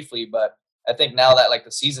about it briefly, but I think now that like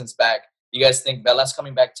the season's back, you guys think Vela's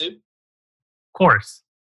coming back too? Of course.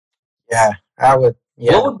 Yeah, I would.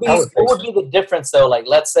 Yeah, what would be the difference though? Like,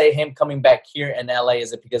 let's say him coming back here in LA,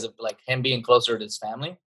 is it because of like him being closer to his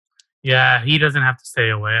family? Yeah, he doesn't have to stay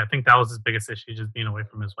away. I think that was his biggest issue, just being away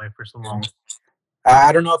from his wife for so long.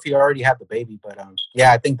 I don't know if he already had the baby, but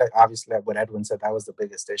yeah, I think that obviously what Edwin said, that was the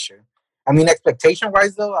biggest issue. I mean,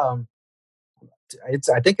 expectation-wise though,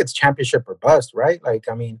 I think it's championship or bust, right? Like,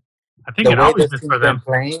 I mean, I think the it way always this is team's for been them.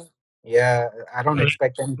 playing, yeah, I don't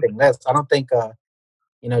expect anything less. I don't think,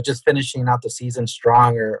 just finishing out the season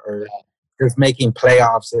strong or just making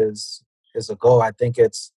playoffs is a goal. I think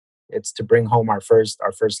it's to bring home our first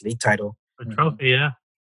league title. The trophy, yeah.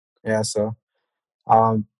 Yeah, so,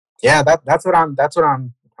 yeah, that's what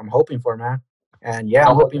I'm hoping for, man. And yeah,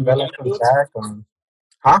 I'm hoping Vela comes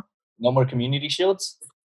back. No more community shields?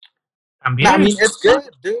 Yeah, I mean, it's good,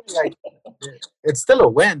 dude. Like, it's still a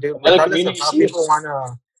win, dude. Regardless of how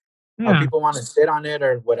people want to sit on it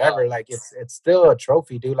or whatever, like it's still a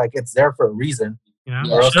trophy, dude. Like it's there for a reason. Yeah,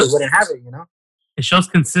 or else they wouldn't have it, It shows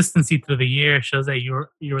consistency through the year. It shows that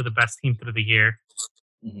you were the best team through the year.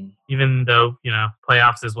 Mm-hmm. Even though,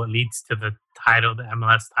 playoffs is what leads to the title, the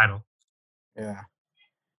MLS title. Yeah.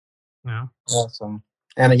 Yeah. Awesome.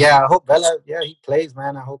 And yeah, I hope Vela, he plays,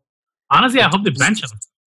 man. I hope. Honestly, I hope they bench him.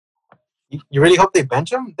 You really hope they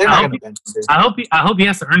bench him? They're not going to bench him, dude. I hope he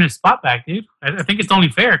has to earn his spot back, dude. I think it's only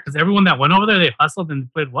fair because everyone that went over there, they hustled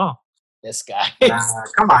and played well. This guy.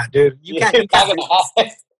 Come on, dude. You can't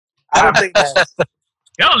I don't think that.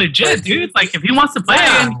 Yo, legit, dude. Like, if he wants to play,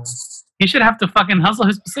 he should have to fucking hustle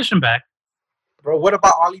his position back. Bro, what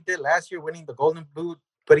about all he did last year, winning the Golden Boot,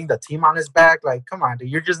 putting the team on his back? Like, come on, dude.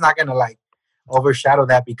 You're just not going to, like, overshadow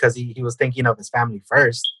that because he was thinking of his family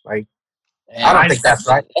first. Like, I don't think that's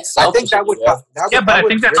right. I think that would. I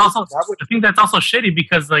think that's also shitty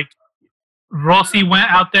because like Rossi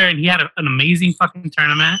went out there and he had an amazing fucking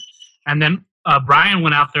tournament, and then Brian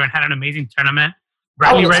went out there and had an amazing tournament.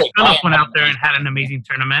 Bradley Wright Phillips went out there and had an amazing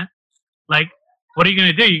tournament. Like, what are you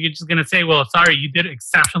gonna do? You're just gonna say, "Well, sorry, you did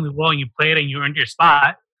exceptionally well and you played and you earned your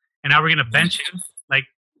spot, and now we're gonna bench you." Like,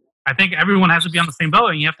 I think everyone has to be on the same boat,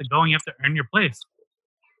 and you have to go and you have to earn your place.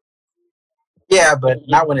 Yeah, but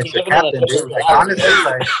not when it's your captain, dude. Like, honestly,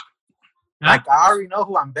 like I already know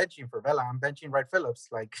who I'm benching for Vela. I'm benching Wright Phillips.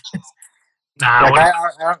 Like, it's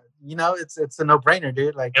a no-brainer,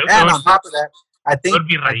 dude. Like, and on top of that, I think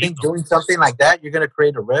doing something like that, you're gonna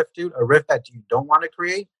create a rift, dude. A rift that you don't want to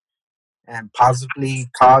create, and possibly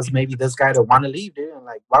cause maybe this guy to want to leave, dude. And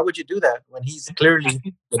like, why would you do that when he's clearly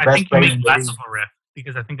the best player in the league? Less of a rift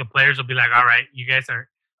because I think the players will be like, all right, you guys are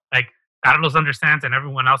like. Carlos understands and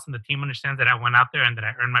everyone else in the team understands that I went out there and that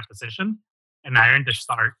I earned my position and I earned the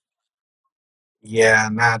start. Yeah,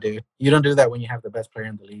 nah, dude. You don't do that when you have the best player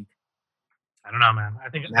in the league. I don't know, man. I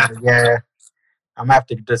think I'm gonna have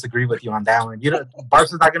to disagree with you on that one.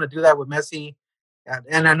 Barca's not gonna do that with Messi,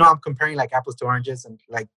 and I know I'm comparing like apples to oranges, and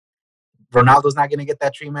like Ronaldo's not gonna get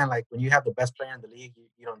that treatment. Like when you have the best player in the league,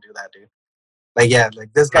 you don't do that, dude. Like, yeah,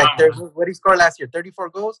 like this guy, what did he score last year? 34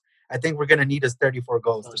 goals? I think we're going to need his 34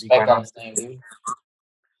 goals, to be quite honest. I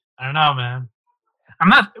don't know, man. I'm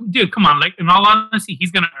not, dude, come on. Like, in all honesty, he's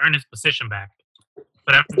going to earn his position back.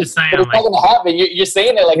 But I'm just saying, it's not going to happen. You're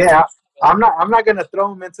saying it like yeah, I'm not going to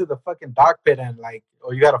throw him into the fucking dog pit and like,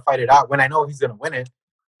 oh, you got to fight it out when I know he's going to win it.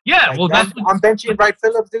 Yeah, like, well, I'm benching Wright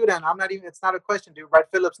Phillips, dude, and it's not a question, dude. Wright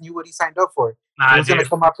Phillips knew what he signed up for. He was going to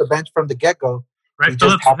come off the bench from the get-go. He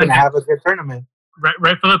just happened to have a good tournament.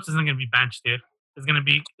 Wright Phillips isn't going to be benched, dude. It's gonna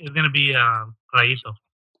be Rayito.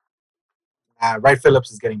 Wright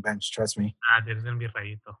Phillips is getting benched. Trust me. Dude, it's gonna be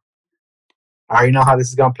Rayito. I already know how this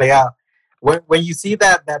is gonna play out. When you see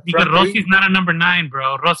that because Rossi's not a number 9,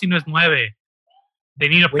 bro. Rossi no es 9. They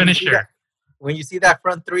need a finisher. When you see that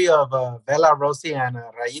front three of Vela, Rossi, and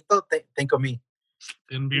Rayito, think of me.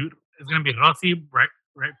 It's gonna be Rossi, Wright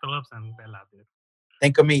Phillips, and Vela, dude.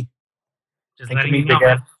 Think of me. Just letting you know,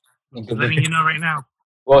 man. Just letting you know right now.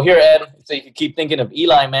 Well, here, Ed, so you can keep thinking of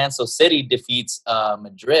Eli, man. So City defeats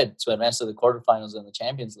Madrid to advance to the quarterfinals in the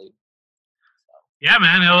Champions League. Yeah,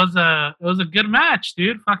 man, it was a good match,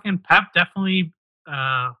 dude. Fucking Pep definitely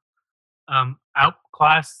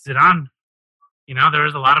outclassed Zidane. There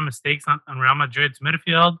was a lot of mistakes on Real Madrid's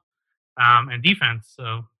midfield and defense.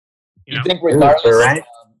 So you think regardless,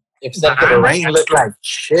 if Varane looked like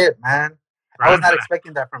shit, man. I was not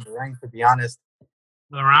expecting that from Varane, to be honest.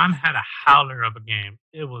 Varane had a howler of a game.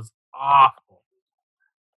 It was awful.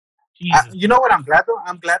 Jesus. You know what? I'm glad though.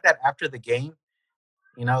 I'm glad that after the game,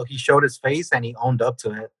 he showed his face and he owned up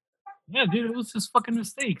to it. Yeah, dude, it was just fucking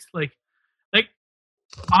mistakes. Like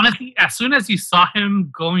honestly, as soon as you saw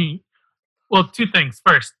him going, well, two things.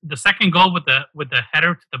 First, the second goal with the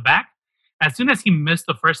header to the back. As soon as he missed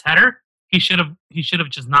the first header, he should have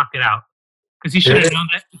just knocked it out because he should have known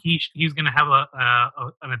that he's going to have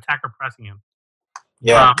an attacker pressing him.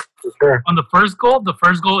 Yeah, for sure. On the first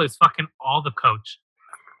goal is fucking all the coach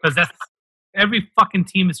because that's every fucking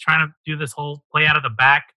team is trying to do this whole play out of the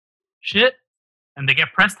back shit, and they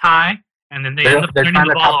get pressed high, and then they're trying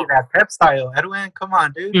to copy that Pep style. Edwin, come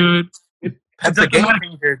on, dude. Pep's a game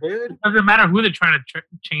changer, dude. It doesn't matter who they're trying to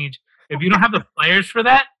change. If you don't have the players for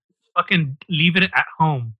that, fucking leave it at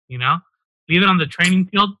home. Leave it on the training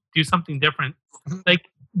field. Do something different. Like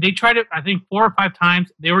they tried it, I think 4 or 5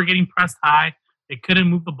 times. They were getting pressed high. They couldn't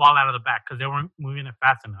move the ball out of the back because they weren't moving it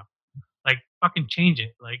fast enough. Like fucking change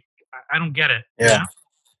it. Like I don't get it. Yeah.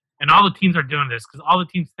 And all the teams are doing this because all the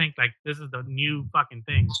teams think like this is the new fucking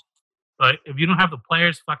thing. But if you don't have the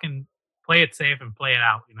players, fucking play it safe and play it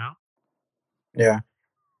out. Yeah.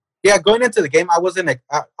 Going into the game,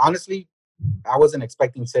 honestly, I wasn't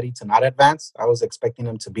expecting City to not advance. I was expecting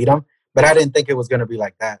them to beat them, but I didn't think it was going to be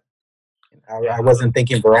like that. I wasn't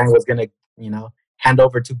thinking Varane was going to, hand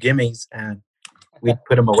over 2 gimmies and we'd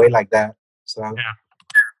put him away like that. So,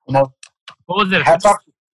 what was it?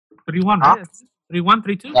 3-1, huh? 3-1,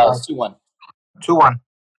 3-2? No, it's 2-1. 2-1.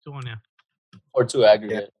 2-1, yeah. Or 2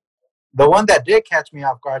 aggregate. Yeah. The one that did catch me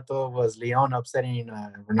off guard, though, was Leon upsetting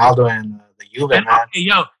Ronaldo and the Juve, man. Okay,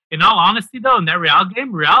 in all honesty, though, in that Real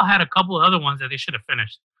game, Real had a couple of other ones that they should have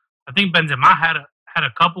finished. I think Benzema had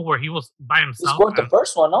a couple where he was by himself. He scored the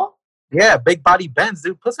first one, no? Yeah, big body Benz,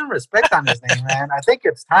 dude. Put some respect on his name, man. I think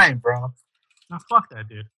it's time, bro. No, fuck that,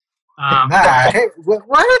 dude. Hey,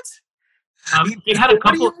 what? He had a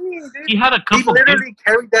couple. What do you mean, dude? He had a couple. He literally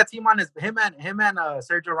carried that team on him and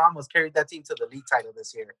Sergio Ramos carried that team to the league title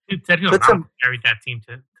this year. Dude, Sergio Ramos carried that team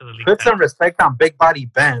to the league. Put some respect on big body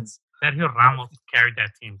Benz. Sergio Ramos carried that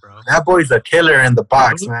team, bro. That boy's a killer in the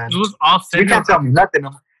box, man. It was all you can't tell me nothing.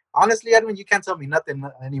 Honestly, Edwin, you can't tell me nothing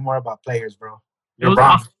anymore about players, bro. You're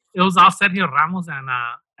wrong. It was all Sergio Ramos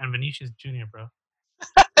and Vinicius Jr., bro.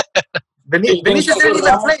 Vinicius didn't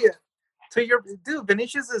even play it. Dude,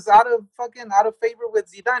 Vinicius is out of favor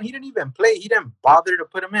with Zidane. He didn't even play. He didn't bother to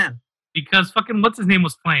put him in. Because fucking what's his name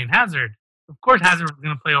was playing? Hazard. Of course Hazard was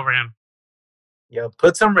gonna play over him. Yo,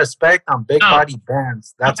 put some respect on big body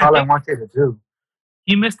Benz. That's all I want you to do.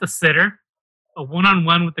 He missed a sitter, a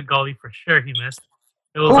 1-on-1 with the goalie for sure. He missed.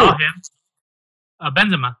 It was all him.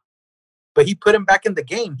 Benzema. But he put him back in the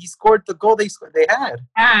game. He scored the goal they had.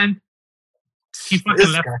 And he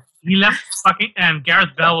fucking left. He left fucking, and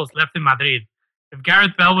Gareth Bale was left in Madrid. If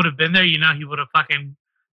Gareth Bale would have been there, he would have fucking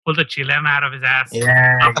pulled the chilema out of his ass.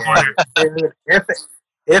 Yeah. Dude,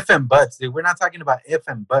 if and buts, dude. We're not talking about if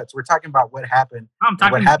and buts. We're talking about what happened.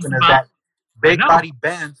 What happened is that big body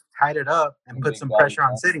Benz tied it up and put some pressure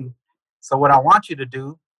on City. So what I want you to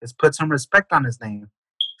do is put some respect on his name.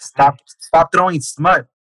 Stop throwing smut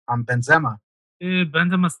on Benzema. Dude,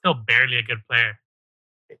 Benzema's still barely a good player.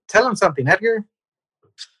 Tell him something, Edgar.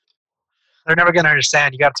 They're never gonna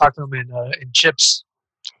understand. You got to talk to them in chips.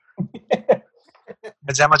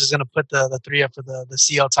 Benzema's just gonna put the 3 up for the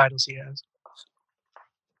CL titles he has.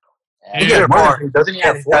 He has 4. Doesn't he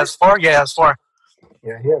have 4? He has 4. Yeah, he has 4.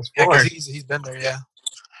 Yeah, he has 4. Yeah, because he's been there. Yeah.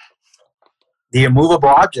 The immovable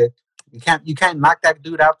object. You can't knock that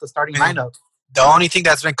dude out the starting lineup. The only thing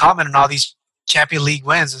that's been common in all these Champions League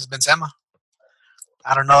wins is Benzema.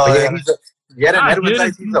 I don't know. In Edwin's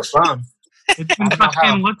eyes, he's a bum. It's been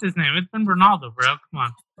fucking, what's his name? It's been Ronaldo, bro. Come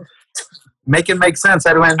on. Make it make sense,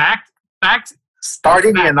 Edwin. Facts.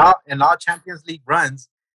 Starting in all Champions League runs,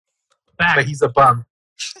 but he's a bum.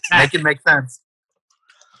 Make it make sense.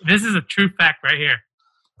 This is a true fact right here.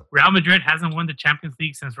 Real Madrid hasn't won the Champions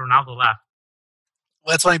League since Ronaldo left.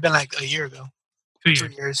 Well, it's only been like a year ago. 2 2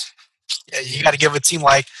 years. Yeah, you got to give a team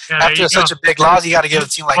after such a big loss, you got to give a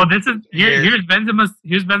team like. Well, here's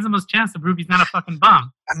Benzema's chance to prove he's not a fucking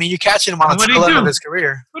bum. I mean, you're catching him on the tail end of his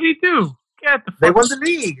career. What did he do? They won the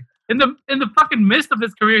league. In the fucking midst of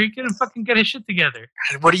his career, he couldn't fucking get his shit together.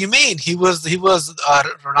 And what do you mean? He was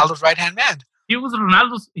Ronaldo's right hand man. He was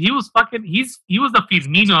Ronaldo's. He was the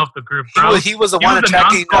Firmino of the group, bro. He was the one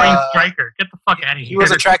attracting striker. Get the fuck out of here. He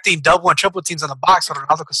was attracting double and triple teams on the box so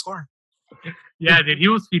Ronaldo could score. Yeah, dude. He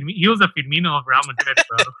was a Firmino of Real Madrid,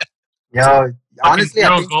 bro. Yo, honestly,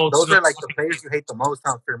 I think those are like the fucking players you hate the most,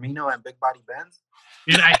 huh? Firmino and Big Body Benz.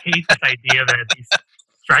 Dude, I hate this idea that these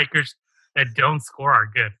strikers that don't score are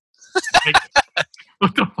good. Like,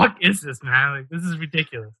 what the fuck is this, man? Like, this is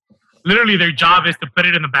ridiculous. Literally, their job is to put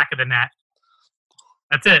it in the back of the net.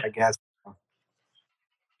 That's it. I guess.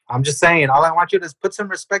 I'm just saying. All I want you to is put some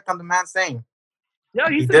respect on the man's name. Yeah,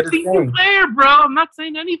 he's He a did his decent thing. player, bro. I'm not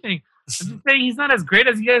saying anything. I'm just saying he's not as great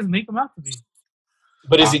as you guys make him out to be.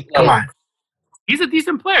 But is he? Come on. He's a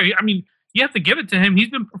decent player. I mean, you have to give it to him. He's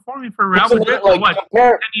been performing for Real Madrid for Like, what, 10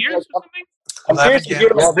 compare, years or something? I'm curious to Yeah. hear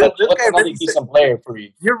Yeah, like, this what's guy another really decent player for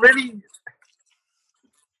you. You're really.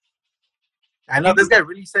 I know this guy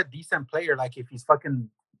really said decent player. Like if he's fucking,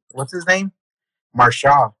 what's his name?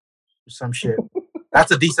 Marshall or some shit.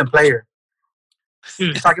 That's a decent player.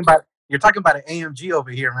 Dude, You're talking about an AMG over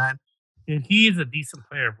here, man. dude, he is a decent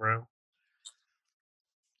player, bro.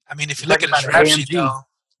 I mean, if you You're look at talking his about rap an sheet, AMG. though,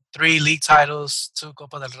 3 league titles, 2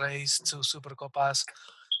 Copa del Reys, 2 Supercopas,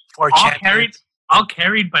 4 All champions,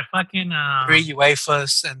 carried by fucking 3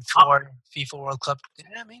 UEFA's, and 4 FIFA World Cup.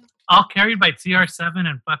 Yeah, I mean, all carried by CR7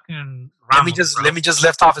 and fucking Ramos, let me just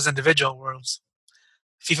lift off his individual worlds.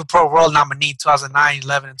 FIFA Pro World nominee 2009,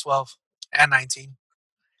 11, and 12, and 19.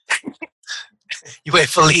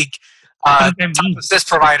 UEFA League What does that mean?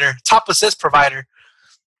 top assist provider.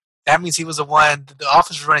 That means he was the one. The offense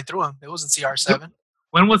was running through him. It wasn't CR7.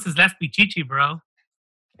 When was his last Pichichi, bro?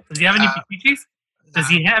 Does he have any Pichichis? Does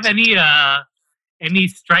he have any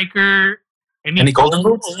striker, Any golden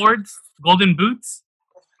boots? awards, golden boots,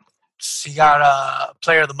 He got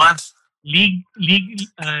Player of the Month. league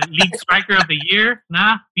striker of the year?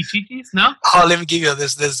 Nah, Pichichis? No. Oh, let me give you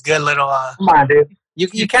this good little. Come on, dude.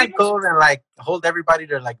 You can't go and like hold everybody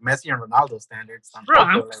to like Messi and Ronaldo standards. Bro,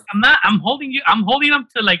 I'm holding him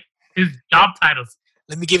to like his job titles.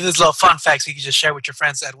 Let me give you this little fun fact so you can just share with your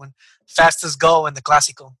friends, Edwin. Fastest goal in the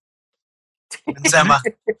Clásico. Benzema,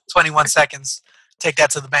 21 seconds. Take that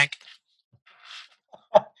to the bank.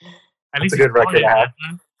 At least a good record to have.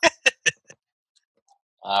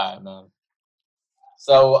 All right, man.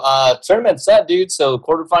 So tournament set, dude. So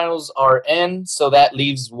quarterfinals are in. So that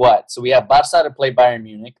leaves what? So we have Barca to play Bayern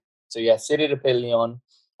Munich. So you have City to play Lyon,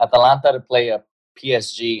 Atalanta to play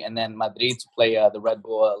PSG, and then Madrid to play the Red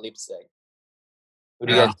Bull Leipzig. Who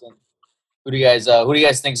do you guys think? Who do you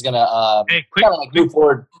guys think is gonna Hey, quick, kind of like move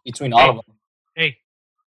forward between all of them? Hey,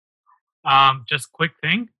 just quick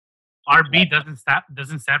thing. RB doesn't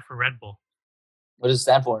stand for Red Bull. What does it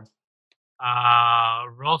stand for?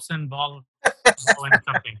 Rolson ball and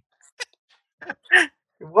something.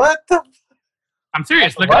 What the? I'm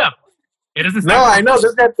serious. Look What? it up. It doesn't. No, stand for I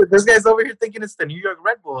know this guy's over here thinking it's the New York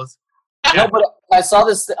Red Bulls. No, but I saw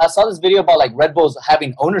this video about like Red Bulls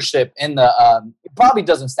having ownership in the. It probably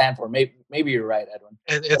doesn't stand for. Maybe you're right, Edwin.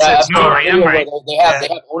 It's no, I am right. They have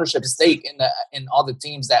ownership stake in all the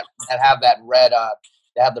teams that have that red.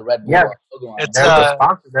 They have the Red Bull logo on it. It's They're the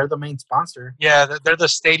sponsor. They're the main sponsor. Yeah, they're the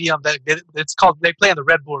stadium that it's called. They play in the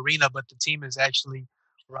Red Bull Arena, but the team is actually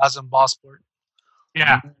Rasenballsport.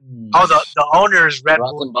 Yeah. Oh, the owner is Red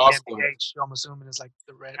Bull Rasenballsport. GmbH. I'm assuming it's like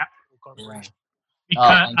the Red Bull Corporation.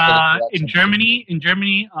 Because in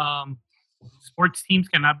Germany, sports teams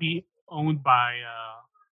cannot be owned by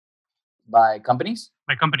companies.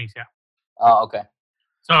 by companies. Yeah. Oh, okay.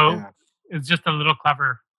 So it's just a little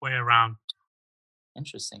clever way around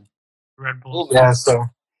Interesting. Red Bull. Yeah, so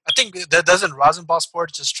I think that doesn't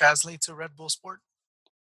Rasenballsport just translate to Red Bull Sport?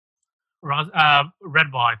 Red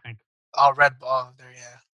Bull, I think. Oh, Red Bull. There,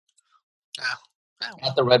 yeah. Oh,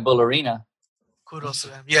 At the Red Bull Arena. kudos to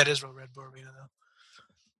them. Yeah, it is Red Bull Arena though.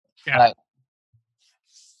 Yeah. Right.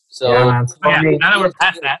 So, yeah, man. So, Yeah, I mean, now that we're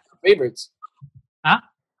past that, favorites. Huh?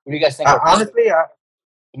 What do you guys think? are honestly, to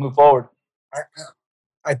move forward.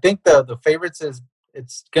 I think the favorites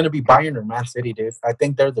it's going to be Bayern or Man City, dude. I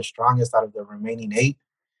think they're the strongest out of the remaining 8.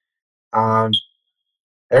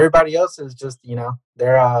 Everybody else is just,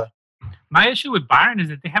 they're my issue with Bayern is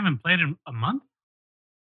that they haven't played in a month.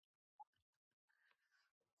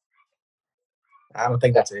 I don't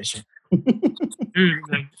think that's an issue. Dude,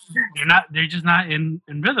 like they're just not in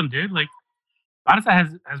rhythm, dude. Like Barca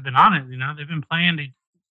has been on it, they've been playing.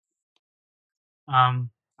 I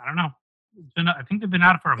don't know. I think they've been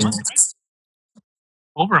out for a month, right?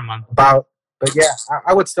 Over a month. But yeah,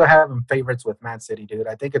 I would still have them favorites with Man City, dude.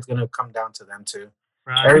 I think it's going to come down to them too.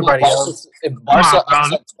 Right? Everybody else. If Barca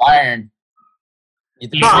upsets Bayern, you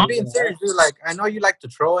think No, You I'm know- being serious, dude. Like, I know you like to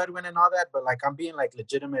troll Edwin and all that, but like, I'm being like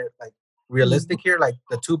legitimate, like realistic here. Like,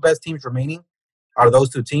 the 2 best teams remaining are those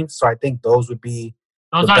 2 teams. So I think those would be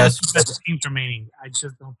Those the are best. the 2 best teams remaining. I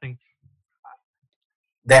just don't think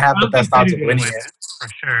They have I the don't think best odds of City's gonna winning win it. it, for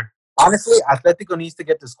sure. Honestly, Atletico needs to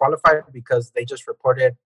get disqualified because they just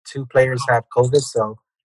reported 2 players have COVID, so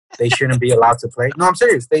they shouldn't be allowed to play. No, I'm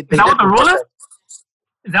serious. They Is that what the rule is? report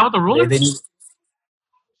Is that what the rule that. is?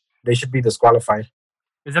 They should be disqualified.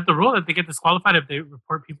 Is that the rule that they get disqualified if they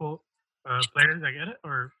report players that get it,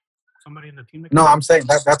 or somebody in the team? No, I'm saying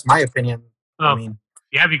that's my opinion. Oh, I mean,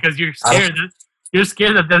 yeah, because you're scared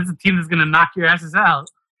that that's the team that's gonna knock your asses out.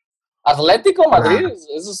 Atletico Madrid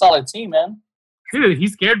is a solid team, man. Dude,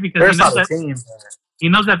 he's scared because he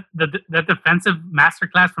knows that that defensive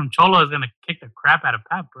masterclass from Cholo is gonna kick the crap out of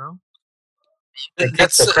Pep, bro. They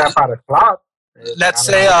kick the crap out of Klopp.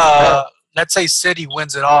 Let's say City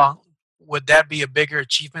wins it all. Would that be a bigger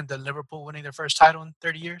achievement than Liverpool winning their first title in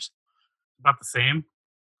 30 years? About the same.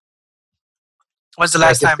 When's the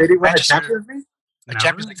last time City won Manchester a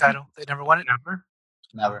Champions League title? They never won it?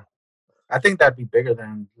 Never. I think that'd be bigger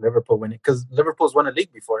than Liverpool winning because Liverpool's won a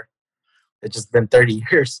league before. It's just been 30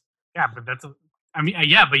 years. Yeah, but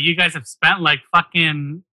but you guys have spent like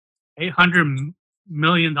fucking $800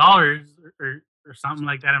 million or something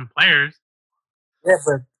like that in players. Yeah,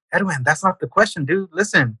 but Edwin, that's not the question, dude.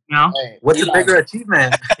 Listen, Hey, what's a bigger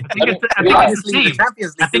achievement? I think it's the same.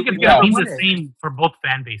 I think it's gonna be the same for both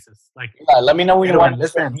fan bases. Like, let me know when you want to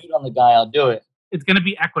put meat on the guy. I'll do it. It's gonna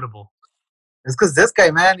be equitable. It's because this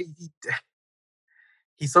guy, man,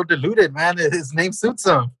 he's so deluded, man. His name suits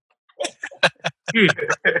him. Dude,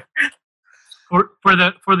 for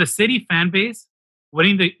the City fan base,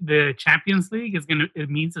 winning the Champions League it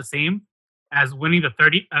means the same as winning the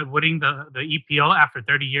EPL after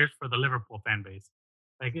 30 years for the Liverpool fan base.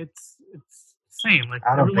 Like it's the same. Like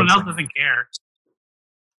everyone else doesn't care.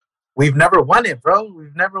 We've never won it, bro.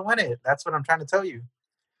 We've never won it. That's what I'm trying to tell you.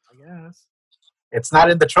 I guess it's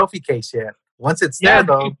not in the trophy case yet. Once it's there,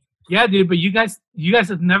 though. Yeah, dude. But you guys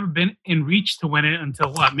have never been in reach to win it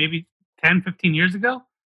until what? Maybe 10, 15 years ago,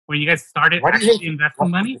 when you guys started actually investing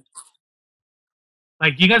money.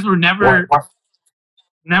 Like you guys were never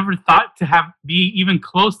thought to be even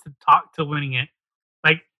close to winning it.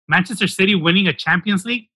 Like Manchester City winning a Champions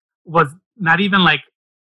League was not even like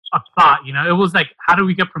a thought. It was like, how do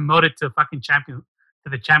we get promoted to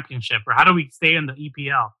the championship, or how do we stay in the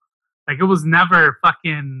EPL? Like it was never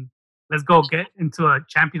fucking, let's go get into a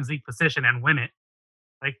Champions League position and win it.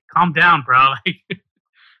 Like, calm down, bro. Like,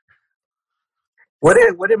 what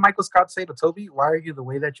did Michael Scott say to Toby? Why are you the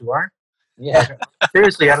way that you are? Yeah.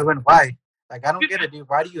 Seriously, I don't know why. Like, I don't get it, dude.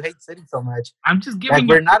 Why do you hate City so much? I'm just giving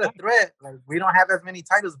we're not a threat. Like, we don't have as many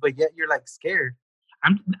titles, but yet you're like scared.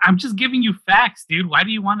 I'm just giving you facts, dude. Why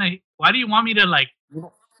do you want me to like? You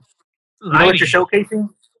know what you're showcasing?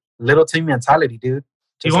 Little team mentality, dude.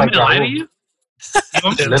 You want me to lie to you? You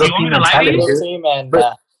want me to lie to you?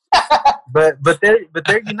 But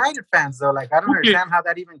they're United fans though. Like I don't understand how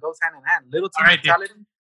that even goes hand in hand. Little team mentality,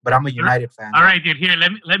 but I'm a United fan. All right, dude. Here,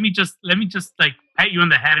 let me just like pat you on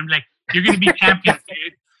the head and be like, you're gonna be champions,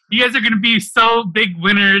 dude. You guys are gonna be so big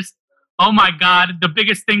winners. Oh my God, the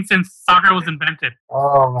biggest thing since soccer was invented.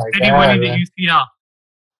 Oh my God, winning the UCL.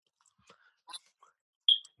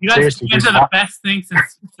 You guys are the best thing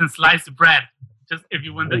since sliced bread. Just if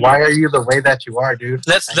you win the. Why are you the way that you are, dude?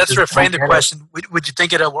 Let's reframe the question. Would you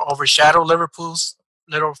think it will overshadow Liverpool's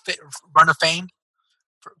little run of fame?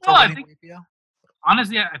 I think.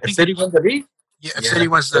 Honestly, I think. If City wins the league. Yeah, if City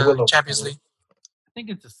wins the Champions League. I think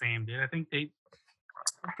it's the same, dude. I think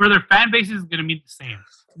for their fan base is gonna be the same.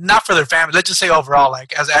 Not for their fan. Let's just say overall,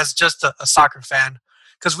 like as just a soccer fan,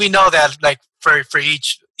 because we know that like for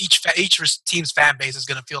each team's fan base is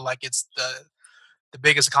gonna feel like it's the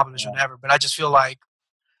biggest accomplishment ever. But I just feel like,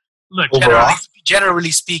 look,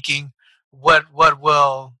 generally speaking, what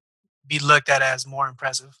will be looked at as more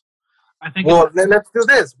impressive? I think. Well, let's do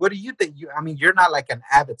this. What do you think? You're not like an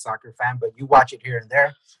avid soccer fan, but you watch it here and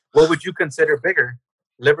there. What would you consider bigger?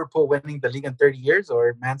 Liverpool winning the league in 30 years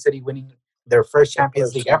or Man City winning their first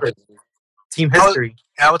Champions League ever? Team history.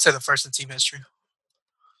 I would say the first in team history.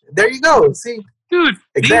 There you go. See? Dude.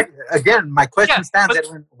 Exactly. Again, my question stands,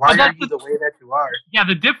 Edwin. Why are you the way that you are? Yeah,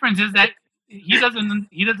 the difference is that he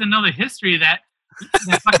doesn't know the history that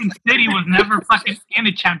the fucking City was never fucking in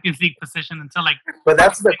a Champions League position until like. But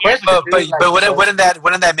that's the question. But wouldn't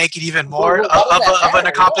that make it even more of an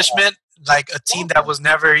accomplishment? Like a team that was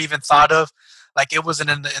never even thought of, like it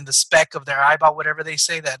wasn't in the spec of their eyeball, whatever they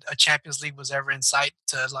say, that a Champions League was ever in sight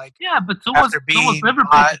to like. Yeah, but so was Liverpool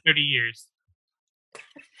for 30 years.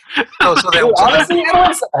 So honestly,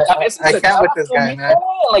 I can't with this guy, man.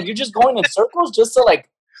 Like you're just going in circles just to like.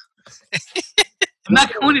 I'm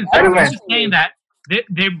not going in circles. I'm just saying that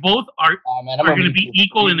they both are going to be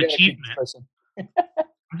equal in achievement.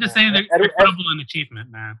 I'm just saying they're equitable in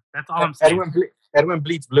achievement, man. That's all I'm saying. Edwin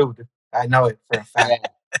bleeds blue. I know it for a fact.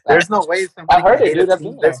 There's no way somebody can hate a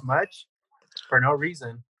team this much for no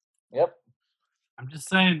reason. Yep. I'm just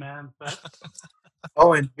saying, man. But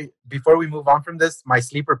and before we move on from this, my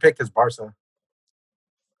sleeper pick is Barca.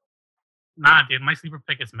 Nah, dude, my sleeper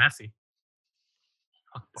pick is Messi.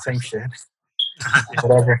 Fuck Same Barca. shit. Dude,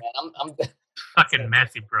 Whatever. Man, I'm fucking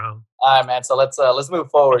Messi, bro. all right, man. So let's move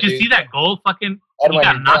forward, Did you dude. see that goal? Fucking, Edwin, he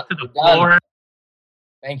got you're knocked done. to the You're done. floor.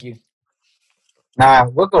 Thank you. Nah,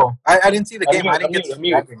 we'll go. I didn't see the game. Unmute, I didn't get to unmute,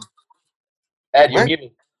 see that game. Ed, you're What?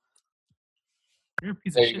 muted. You're a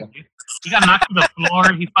piece There of you shit, go. dude. He got knocked to the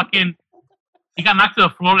floor. He got knocked to the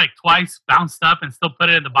floor like twice, bounced up, and still put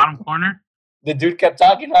it in the bottom corner. The dude kept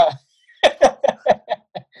talking, huh?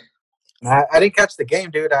 Nah, I didn't catch the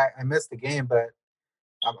game, dude. I missed the game, but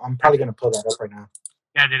I'm probably gonna pull that up right now.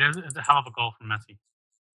 Yeah, dude, it's a hell of a goal from Messi.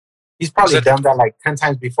 He's probably Was it- done that like 10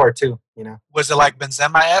 times before too. You know. Was it like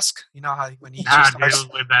Benzema-esque? You know how when he Nah, just dude, it starts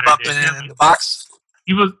was way better. bumping Dude. in the box?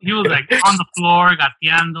 He was like on the floor,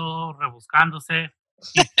 gateando, rebuscándose.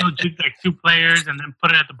 He still did like two players and then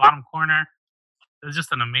put it at the bottom corner. It was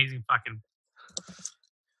just an amazing fucking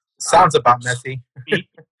Sounds about Messi. feat.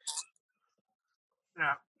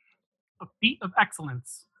 Yeah, a feat of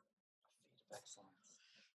excellence.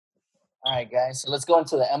 All right, guys. So let's go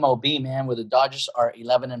into the MLB, man, where the Dodgers are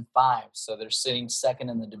 11-5. So they're sitting second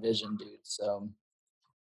in the division, dude. So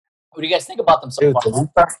what do you guys think about them so Dude,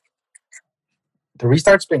 far? the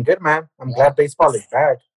restart's been good, man. I'm glad baseball is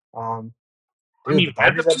back. Dude, I mean, the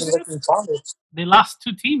Dodgers have been looking solid. They lost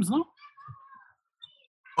two teams, no?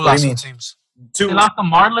 Who What do lost you mean? some teams? They lost the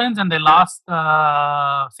Marlins and they lost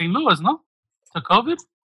St. Louis, no? To COVID?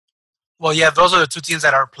 Well, yeah, those are the two teams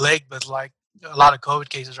that are plagued with like a lot of COVID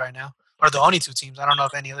cases right now. Or the only two teams. I don't know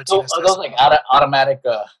if any other team So has are those tested. like automatic?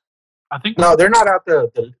 I think. No, they're not out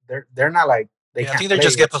they're not like they Yeah, I can't think they play.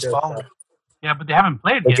 just get It's postponed. Yeah, but they haven't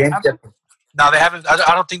played the yet. game's have they? different. No, they haven't.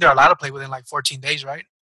 I don't think they're allowed to play within like 14 days, right?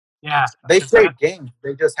 Yeah. They It's played not- games.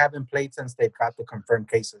 They just haven't played since they've got the confirmed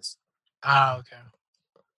cases. Ah, okay.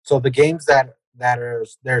 So the games that are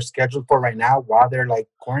they're scheduled for right now while they're like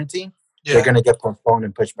quarantine, Yeah. they're gonna get postponed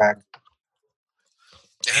and pushed back.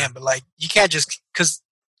 Damn, but like you can't just because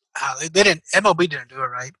they didn't. MLB didn't do it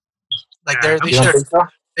right. Like Yeah, they You don't should think so?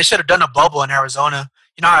 they should have done a bubble in Arizona.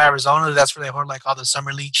 You know how Arizona, that's where they hold like all the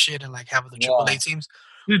summer league shit and like have the AAA teams.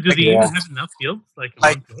 Dude, do they Yeah. even have enough fields? Like, in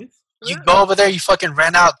Like, one place? You go over there, you fucking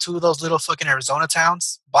rent out two of those little fucking Arizona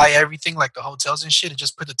towns, buy everything like the hotels and shit, and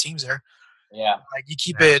just put the teams there. Yeah. Like you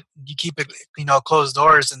keep it, closed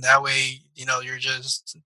doors, and that way, you're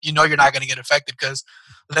just, you're not gonna get affected. Because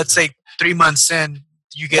let's say 3 months in,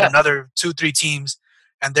 you get another 2-3 teams,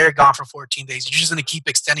 and they're gone for 14 days. You're just gonna keep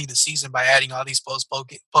extending the season by adding all these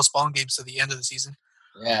postponed games to the end of the season.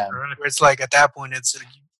 Yeah. Correct. Where it's like at that point, it's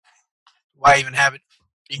why even have it?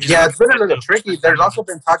 You can Yeah, just- it's been a little tricky. There's also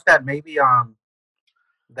been talk that maybe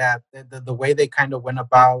that the way they kind of went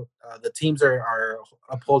about the teams are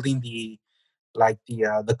upholding the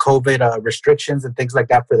COVID restrictions and things like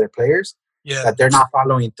that for their players. yeah. That they're not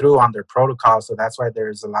following through on their protocol, so that's why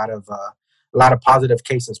there's a lot of positive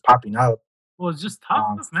cases popping up. Well, it's just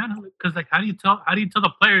tough, man. Because like, how do you tell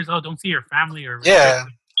the players, oh, don't see your family or Yeah.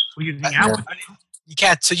 who you hang out with? You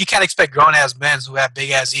can't expect grown ass men who have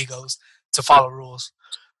big ass egos to follow rules.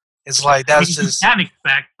 It's like I mean, that's you just can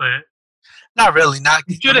expect, but not really. Not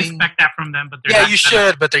you should I mean, expect that from them. But they're yeah, not you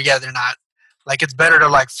gonna- should, but they're not. Like it's better to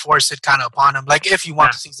like force it kind of upon them. Like if you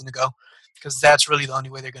want the season to go, because that's really the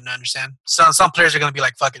only way they're gonna understand. Some players are gonna be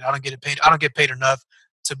like, "Fuck it, I don't get paid enough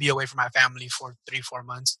to be away from my family for 3-4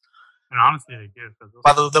 months." And honestly, they do.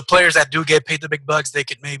 While the players that do get paid the big bucks, they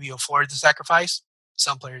could maybe afford the sacrifice.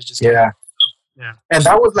 Some players just can't. Yeah. Yeah. And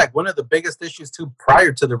that was like one of the biggest issues too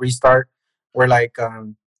prior to the restart, where like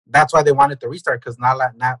that's why they wanted the restart, because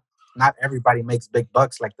not everybody makes big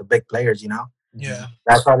bucks like the big players, Yeah.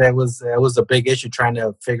 That's why it was a big issue trying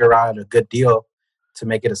to figure out a good deal to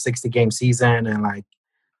make it a 60-game season and like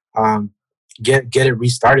get it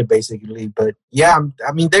restarted basically. But yeah,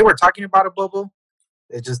 I mean they were talking about a bubble.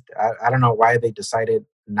 It just I don't know why they decided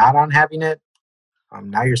not on having it.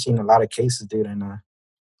 Now you're seeing a lot of cases, dude, and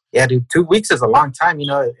yeah, dude, 2 weeks is a long time.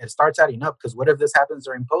 It starts adding up, because what if this happens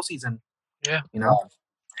during postseason? Yeah.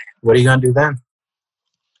 What are you gonna do then?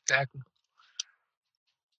 Exactly.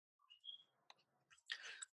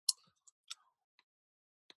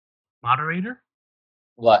 Moderator?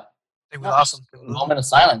 What? I think we lost them. A moment of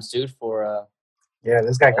silence, dude, for Yeah,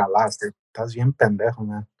 this guy got lost, dude. That's bien pendejo,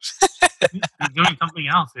 man. He's doing something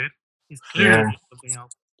else, dude. He's clearly doing something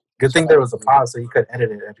else. Good thing there was a pause so you could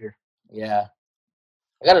edit it up here. yeah.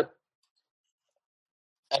 I gotta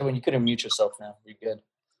Edwin, you could unmute yourself now. You're good.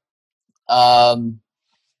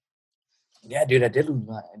 Yeah, dude, I did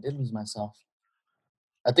lose myself.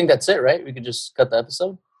 I think that's it, right? We could just cut the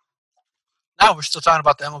episode. No, we're still talking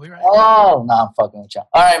about the MLB, right? Oh, no, I'm fucking with you.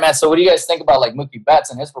 All right, man. So what do you guys think about like Mookie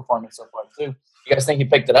Betts and his performance so far, too? You guys think he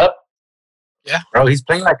picked it up? Yeah, bro, he's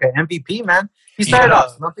playing like an MVP, man. He started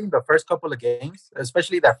off slumping the first couple of games,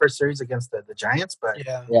 especially that first series against the Giants. But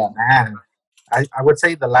man, I would say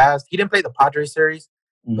he didn't play the Padres series,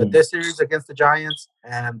 but this series against the Giants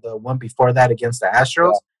and the one before that against the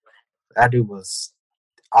Astros, that dude was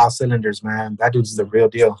all cylinders, man. That dude's the real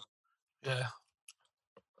deal. Yeah.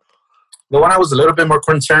 The one I was a little bit more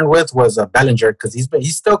concerned with was Bellinger because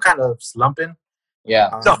he's still kind of slumping.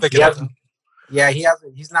 Yeah.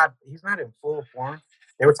 He's not in full form.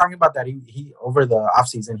 They were talking about that he over the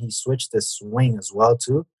offseason he switched his swing as well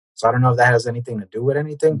too. So I don't know if that has anything to do with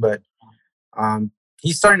anything, but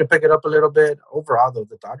he's starting to pick it up a little bit. Overall though,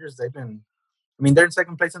 the Dodgers, they're in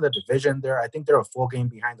second place in the division. I think they're a full game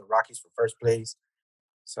behind the Rockies for first place.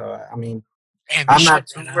 So I mean, I'm not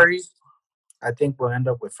too worried. I think we'll end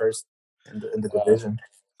up with first in the division.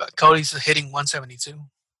 But Cody's hitting 172.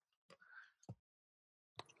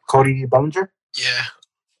 Cody Bellinger? Yeah.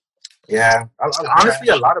 Yeah. Honestly,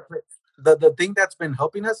 a lot of the thing that's been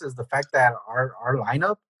helping us is the fact that our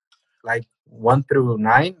lineup, like 1 through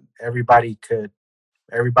 9, everybody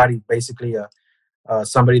basically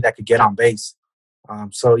somebody that could get on base.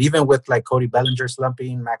 So even with like Cody Bellinger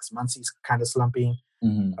slumping, Max Muncy's kind of slumping,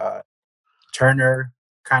 Turner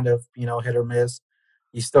kind of, hit or miss.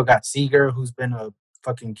 You still got Seager, who's been a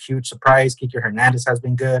fucking huge surprise. Kike Hernandez has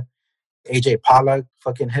been good. AJ Pollock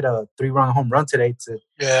fucking hit a 3-run home run today to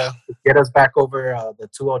get us back over the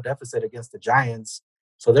 2-0 deficit against the Giants.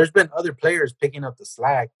 So there's been other players picking up the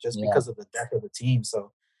slack just because of the depth of the team.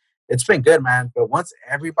 So it's been good, man. But once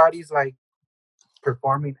everybody's like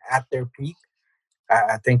performing at their peak,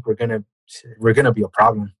 I think we're gonna be a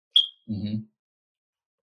problem. Mm-hmm.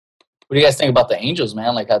 What do you guys think about the Angels,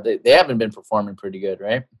 man? Like how they haven't been performing pretty good,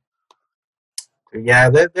 right? Yeah,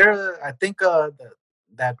 they're I think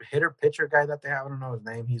that hitter-pitcher guy that they have, I don't know his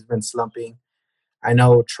name. He's been slumping. I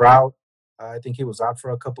know Trout. I think he was out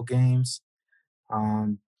for a couple games. Yeah,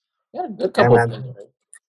 a good couple.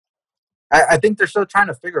 I think they're still trying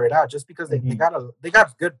to figure it out. Just because they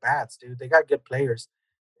got good bats, dude. They got good players.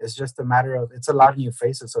 It's just a matter of it's a lot of new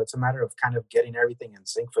faces, so it's a matter of kind of getting everything in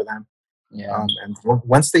sync for them. Yeah. And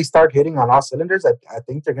once they start hitting on all cylinders, I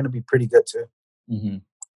think they're going to be pretty good too. Mm-hmm.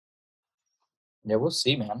 Yeah, we'll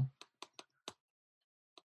see, man.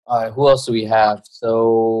 All right, who else do we have?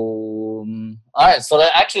 So, all right, so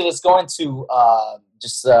let's go into I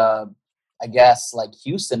guess like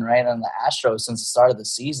Houston, right, and the Astros since the start of the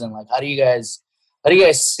season. Like, how do you guys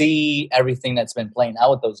see everything that's been playing out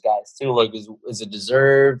with those guys too? Like, is it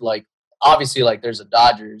deserved? Like, obviously, like there's a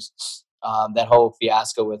Dodgers, that whole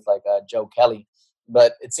fiasco with like Joe Kelly,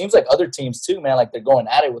 but it seems like other teams too, man. Like they're going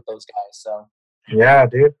at it with those guys. So yeah,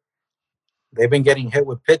 dude. They've been getting hit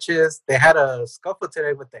with pitches. They had a scuffle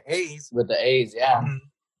today with the A's. With the A's, yeah.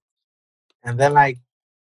 And then, like,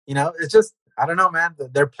 it's just, I don't know, man.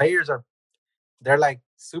 Their players they're like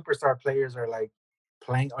superstar players are like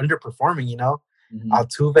playing, underperforming,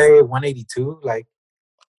 Altuve, 182. Like,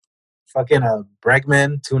 fucking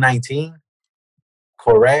Bregman, 219.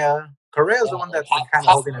 Correa's the one that's kind of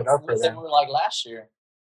holding it up for them. They were like last year.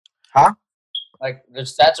 Huh? Like their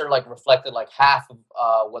stats are like reflected like half of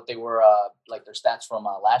what they were like their stats from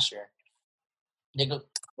last year. It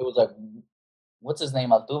was like, what's his name?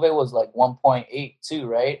 Altuve was like 1.82,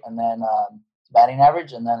 right? And then batting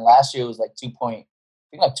average, and then last year was like 2.9.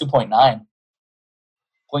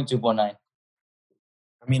 2.9.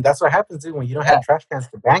 I mean, that's what happens, dude, when you don't have trash cans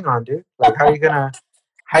to bang on, dude. Like, how are you gonna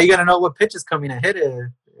know what pitch is coming to hit if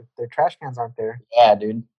their trash cans aren't there? Yeah,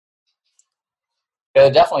 dude. Yeah,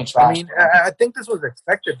 definitely trash. I mean, I think this was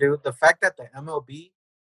expected, dude. The fact that the MLB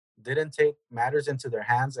didn't take matters into their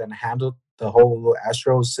hands and handled the whole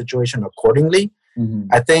Astros situation accordingly,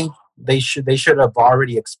 I think they should have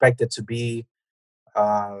already expected to be,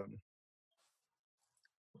 what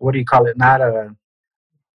do you call it?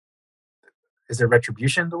 Is it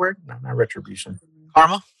retribution the word? No, not retribution.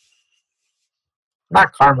 Karma?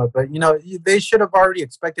 Not karma, but, they should have already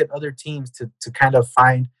expected other teams to kind of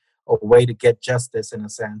find a way to get justice in a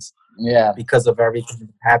sense. Yeah. Because of everything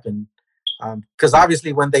that happened. Because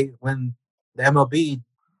obviously when the MLB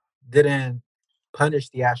didn't punish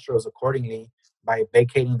the Astros accordingly by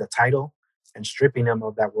vacating the title and stripping them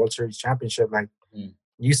of that World Series championship, like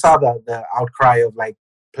you saw the outcry of like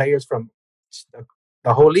players from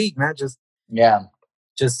the whole league, man, just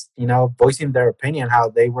voicing their opinion, how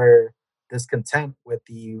they were discontent with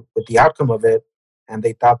the outcome of it, and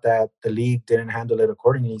they thought that the league didn't handle it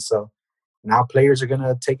accordingly. So now players are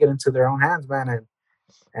gonna take it into their own hands, man,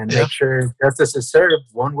 and make sure justice is served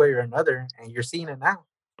one way or another. And you're seeing it now.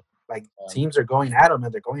 Like teams are going at them,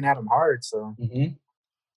 and they're going at them hard. So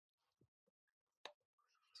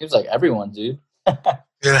Seems like everyone, dude.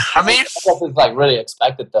 Yeah, I mean, I guess it's like really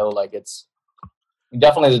expected though. Like it's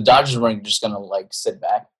definitely the Dodgers weren't just gonna like sit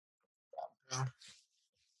back. Yeah.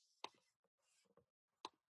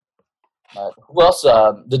 But who else?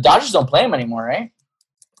 The Dodgers don't play him anymore, right?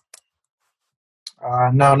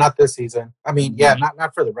 No, not this season. I mean, yeah,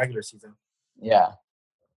 not for the regular season. Yeah.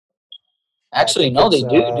 Actually, think no, they it's,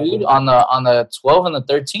 do, dude. On the 12th and the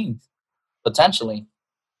 13th, potentially.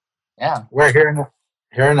 Yeah. We're here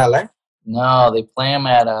in LA, No, they play him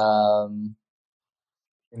at in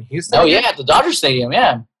Houston. Oh yeah, at the Dodger Stadium.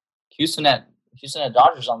 Yeah, Houston at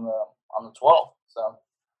Dodgers on the 12th. So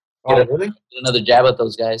Really? get another jab at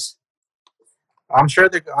those guys. I'm sure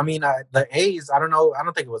they. I mean, the A's. I don't know. I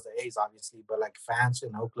don't think it was the A's, obviously, but like fans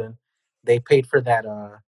in Oakland, they paid for that.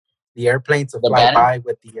 The airplane to fly banner? by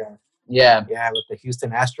with the Yeah. with the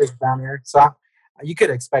Houston Astros down there. So you could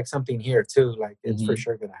expect something here too. Like it's for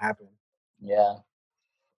sure going to happen. Yeah.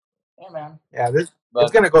 Yeah, man. Yeah,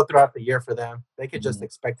 it's going to go throughout the year for them. They could just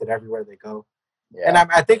expect it everywhere they go. Yeah. And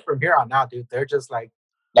I think from here on out, dude, they're just like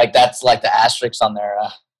that's like the asterisks on their.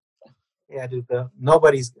 Yeah, dude. I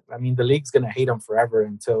mean, the league's gonna hate them forever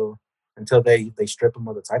until they strip them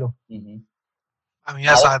of the title. Mm-hmm. I mean,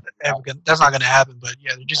 that's not gonna happen. But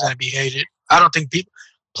yeah, they're just gonna be hated. I don't think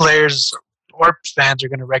players or fans are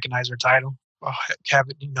gonna recognize their title or have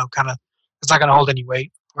it. Kind of. It's not gonna hold any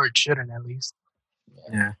weight, or it shouldn't at least.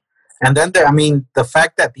 Yeah, and then the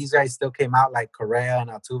fact that these guys still came out like Correa and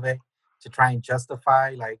Altuve to try and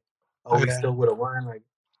justify like, we still would have won, like.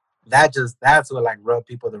 That's what like rubbed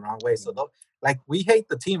people the wrong way. So like we hate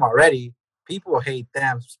the team already. People hate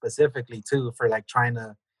them specifically too for like trying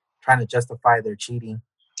to justify their cheating.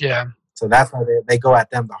 Yeah. So that's why they go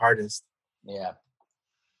at them the hardest. Yeah.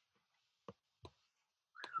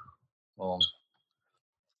 Well,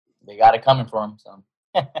 they got it coming for them. So.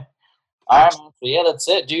 All right, man. So yeah, that's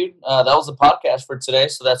it, dude. That was the podcast for today.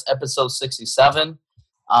 So that's episode 67.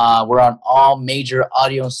 We're on all major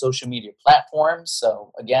audio and social media platforms.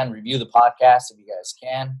 So, again, review the podcast if you guys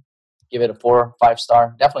can. Give it a 4 or 5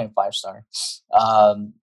 star. Definitely a 5 star.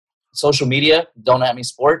 Social media, Don't At Me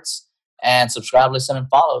Sports. And subscribe, listen, and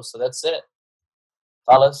follow. So, that's it.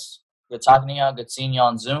 Fellas, good talking to y'all. Good seeing you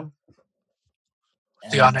on Zoom.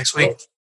 See y'all next week.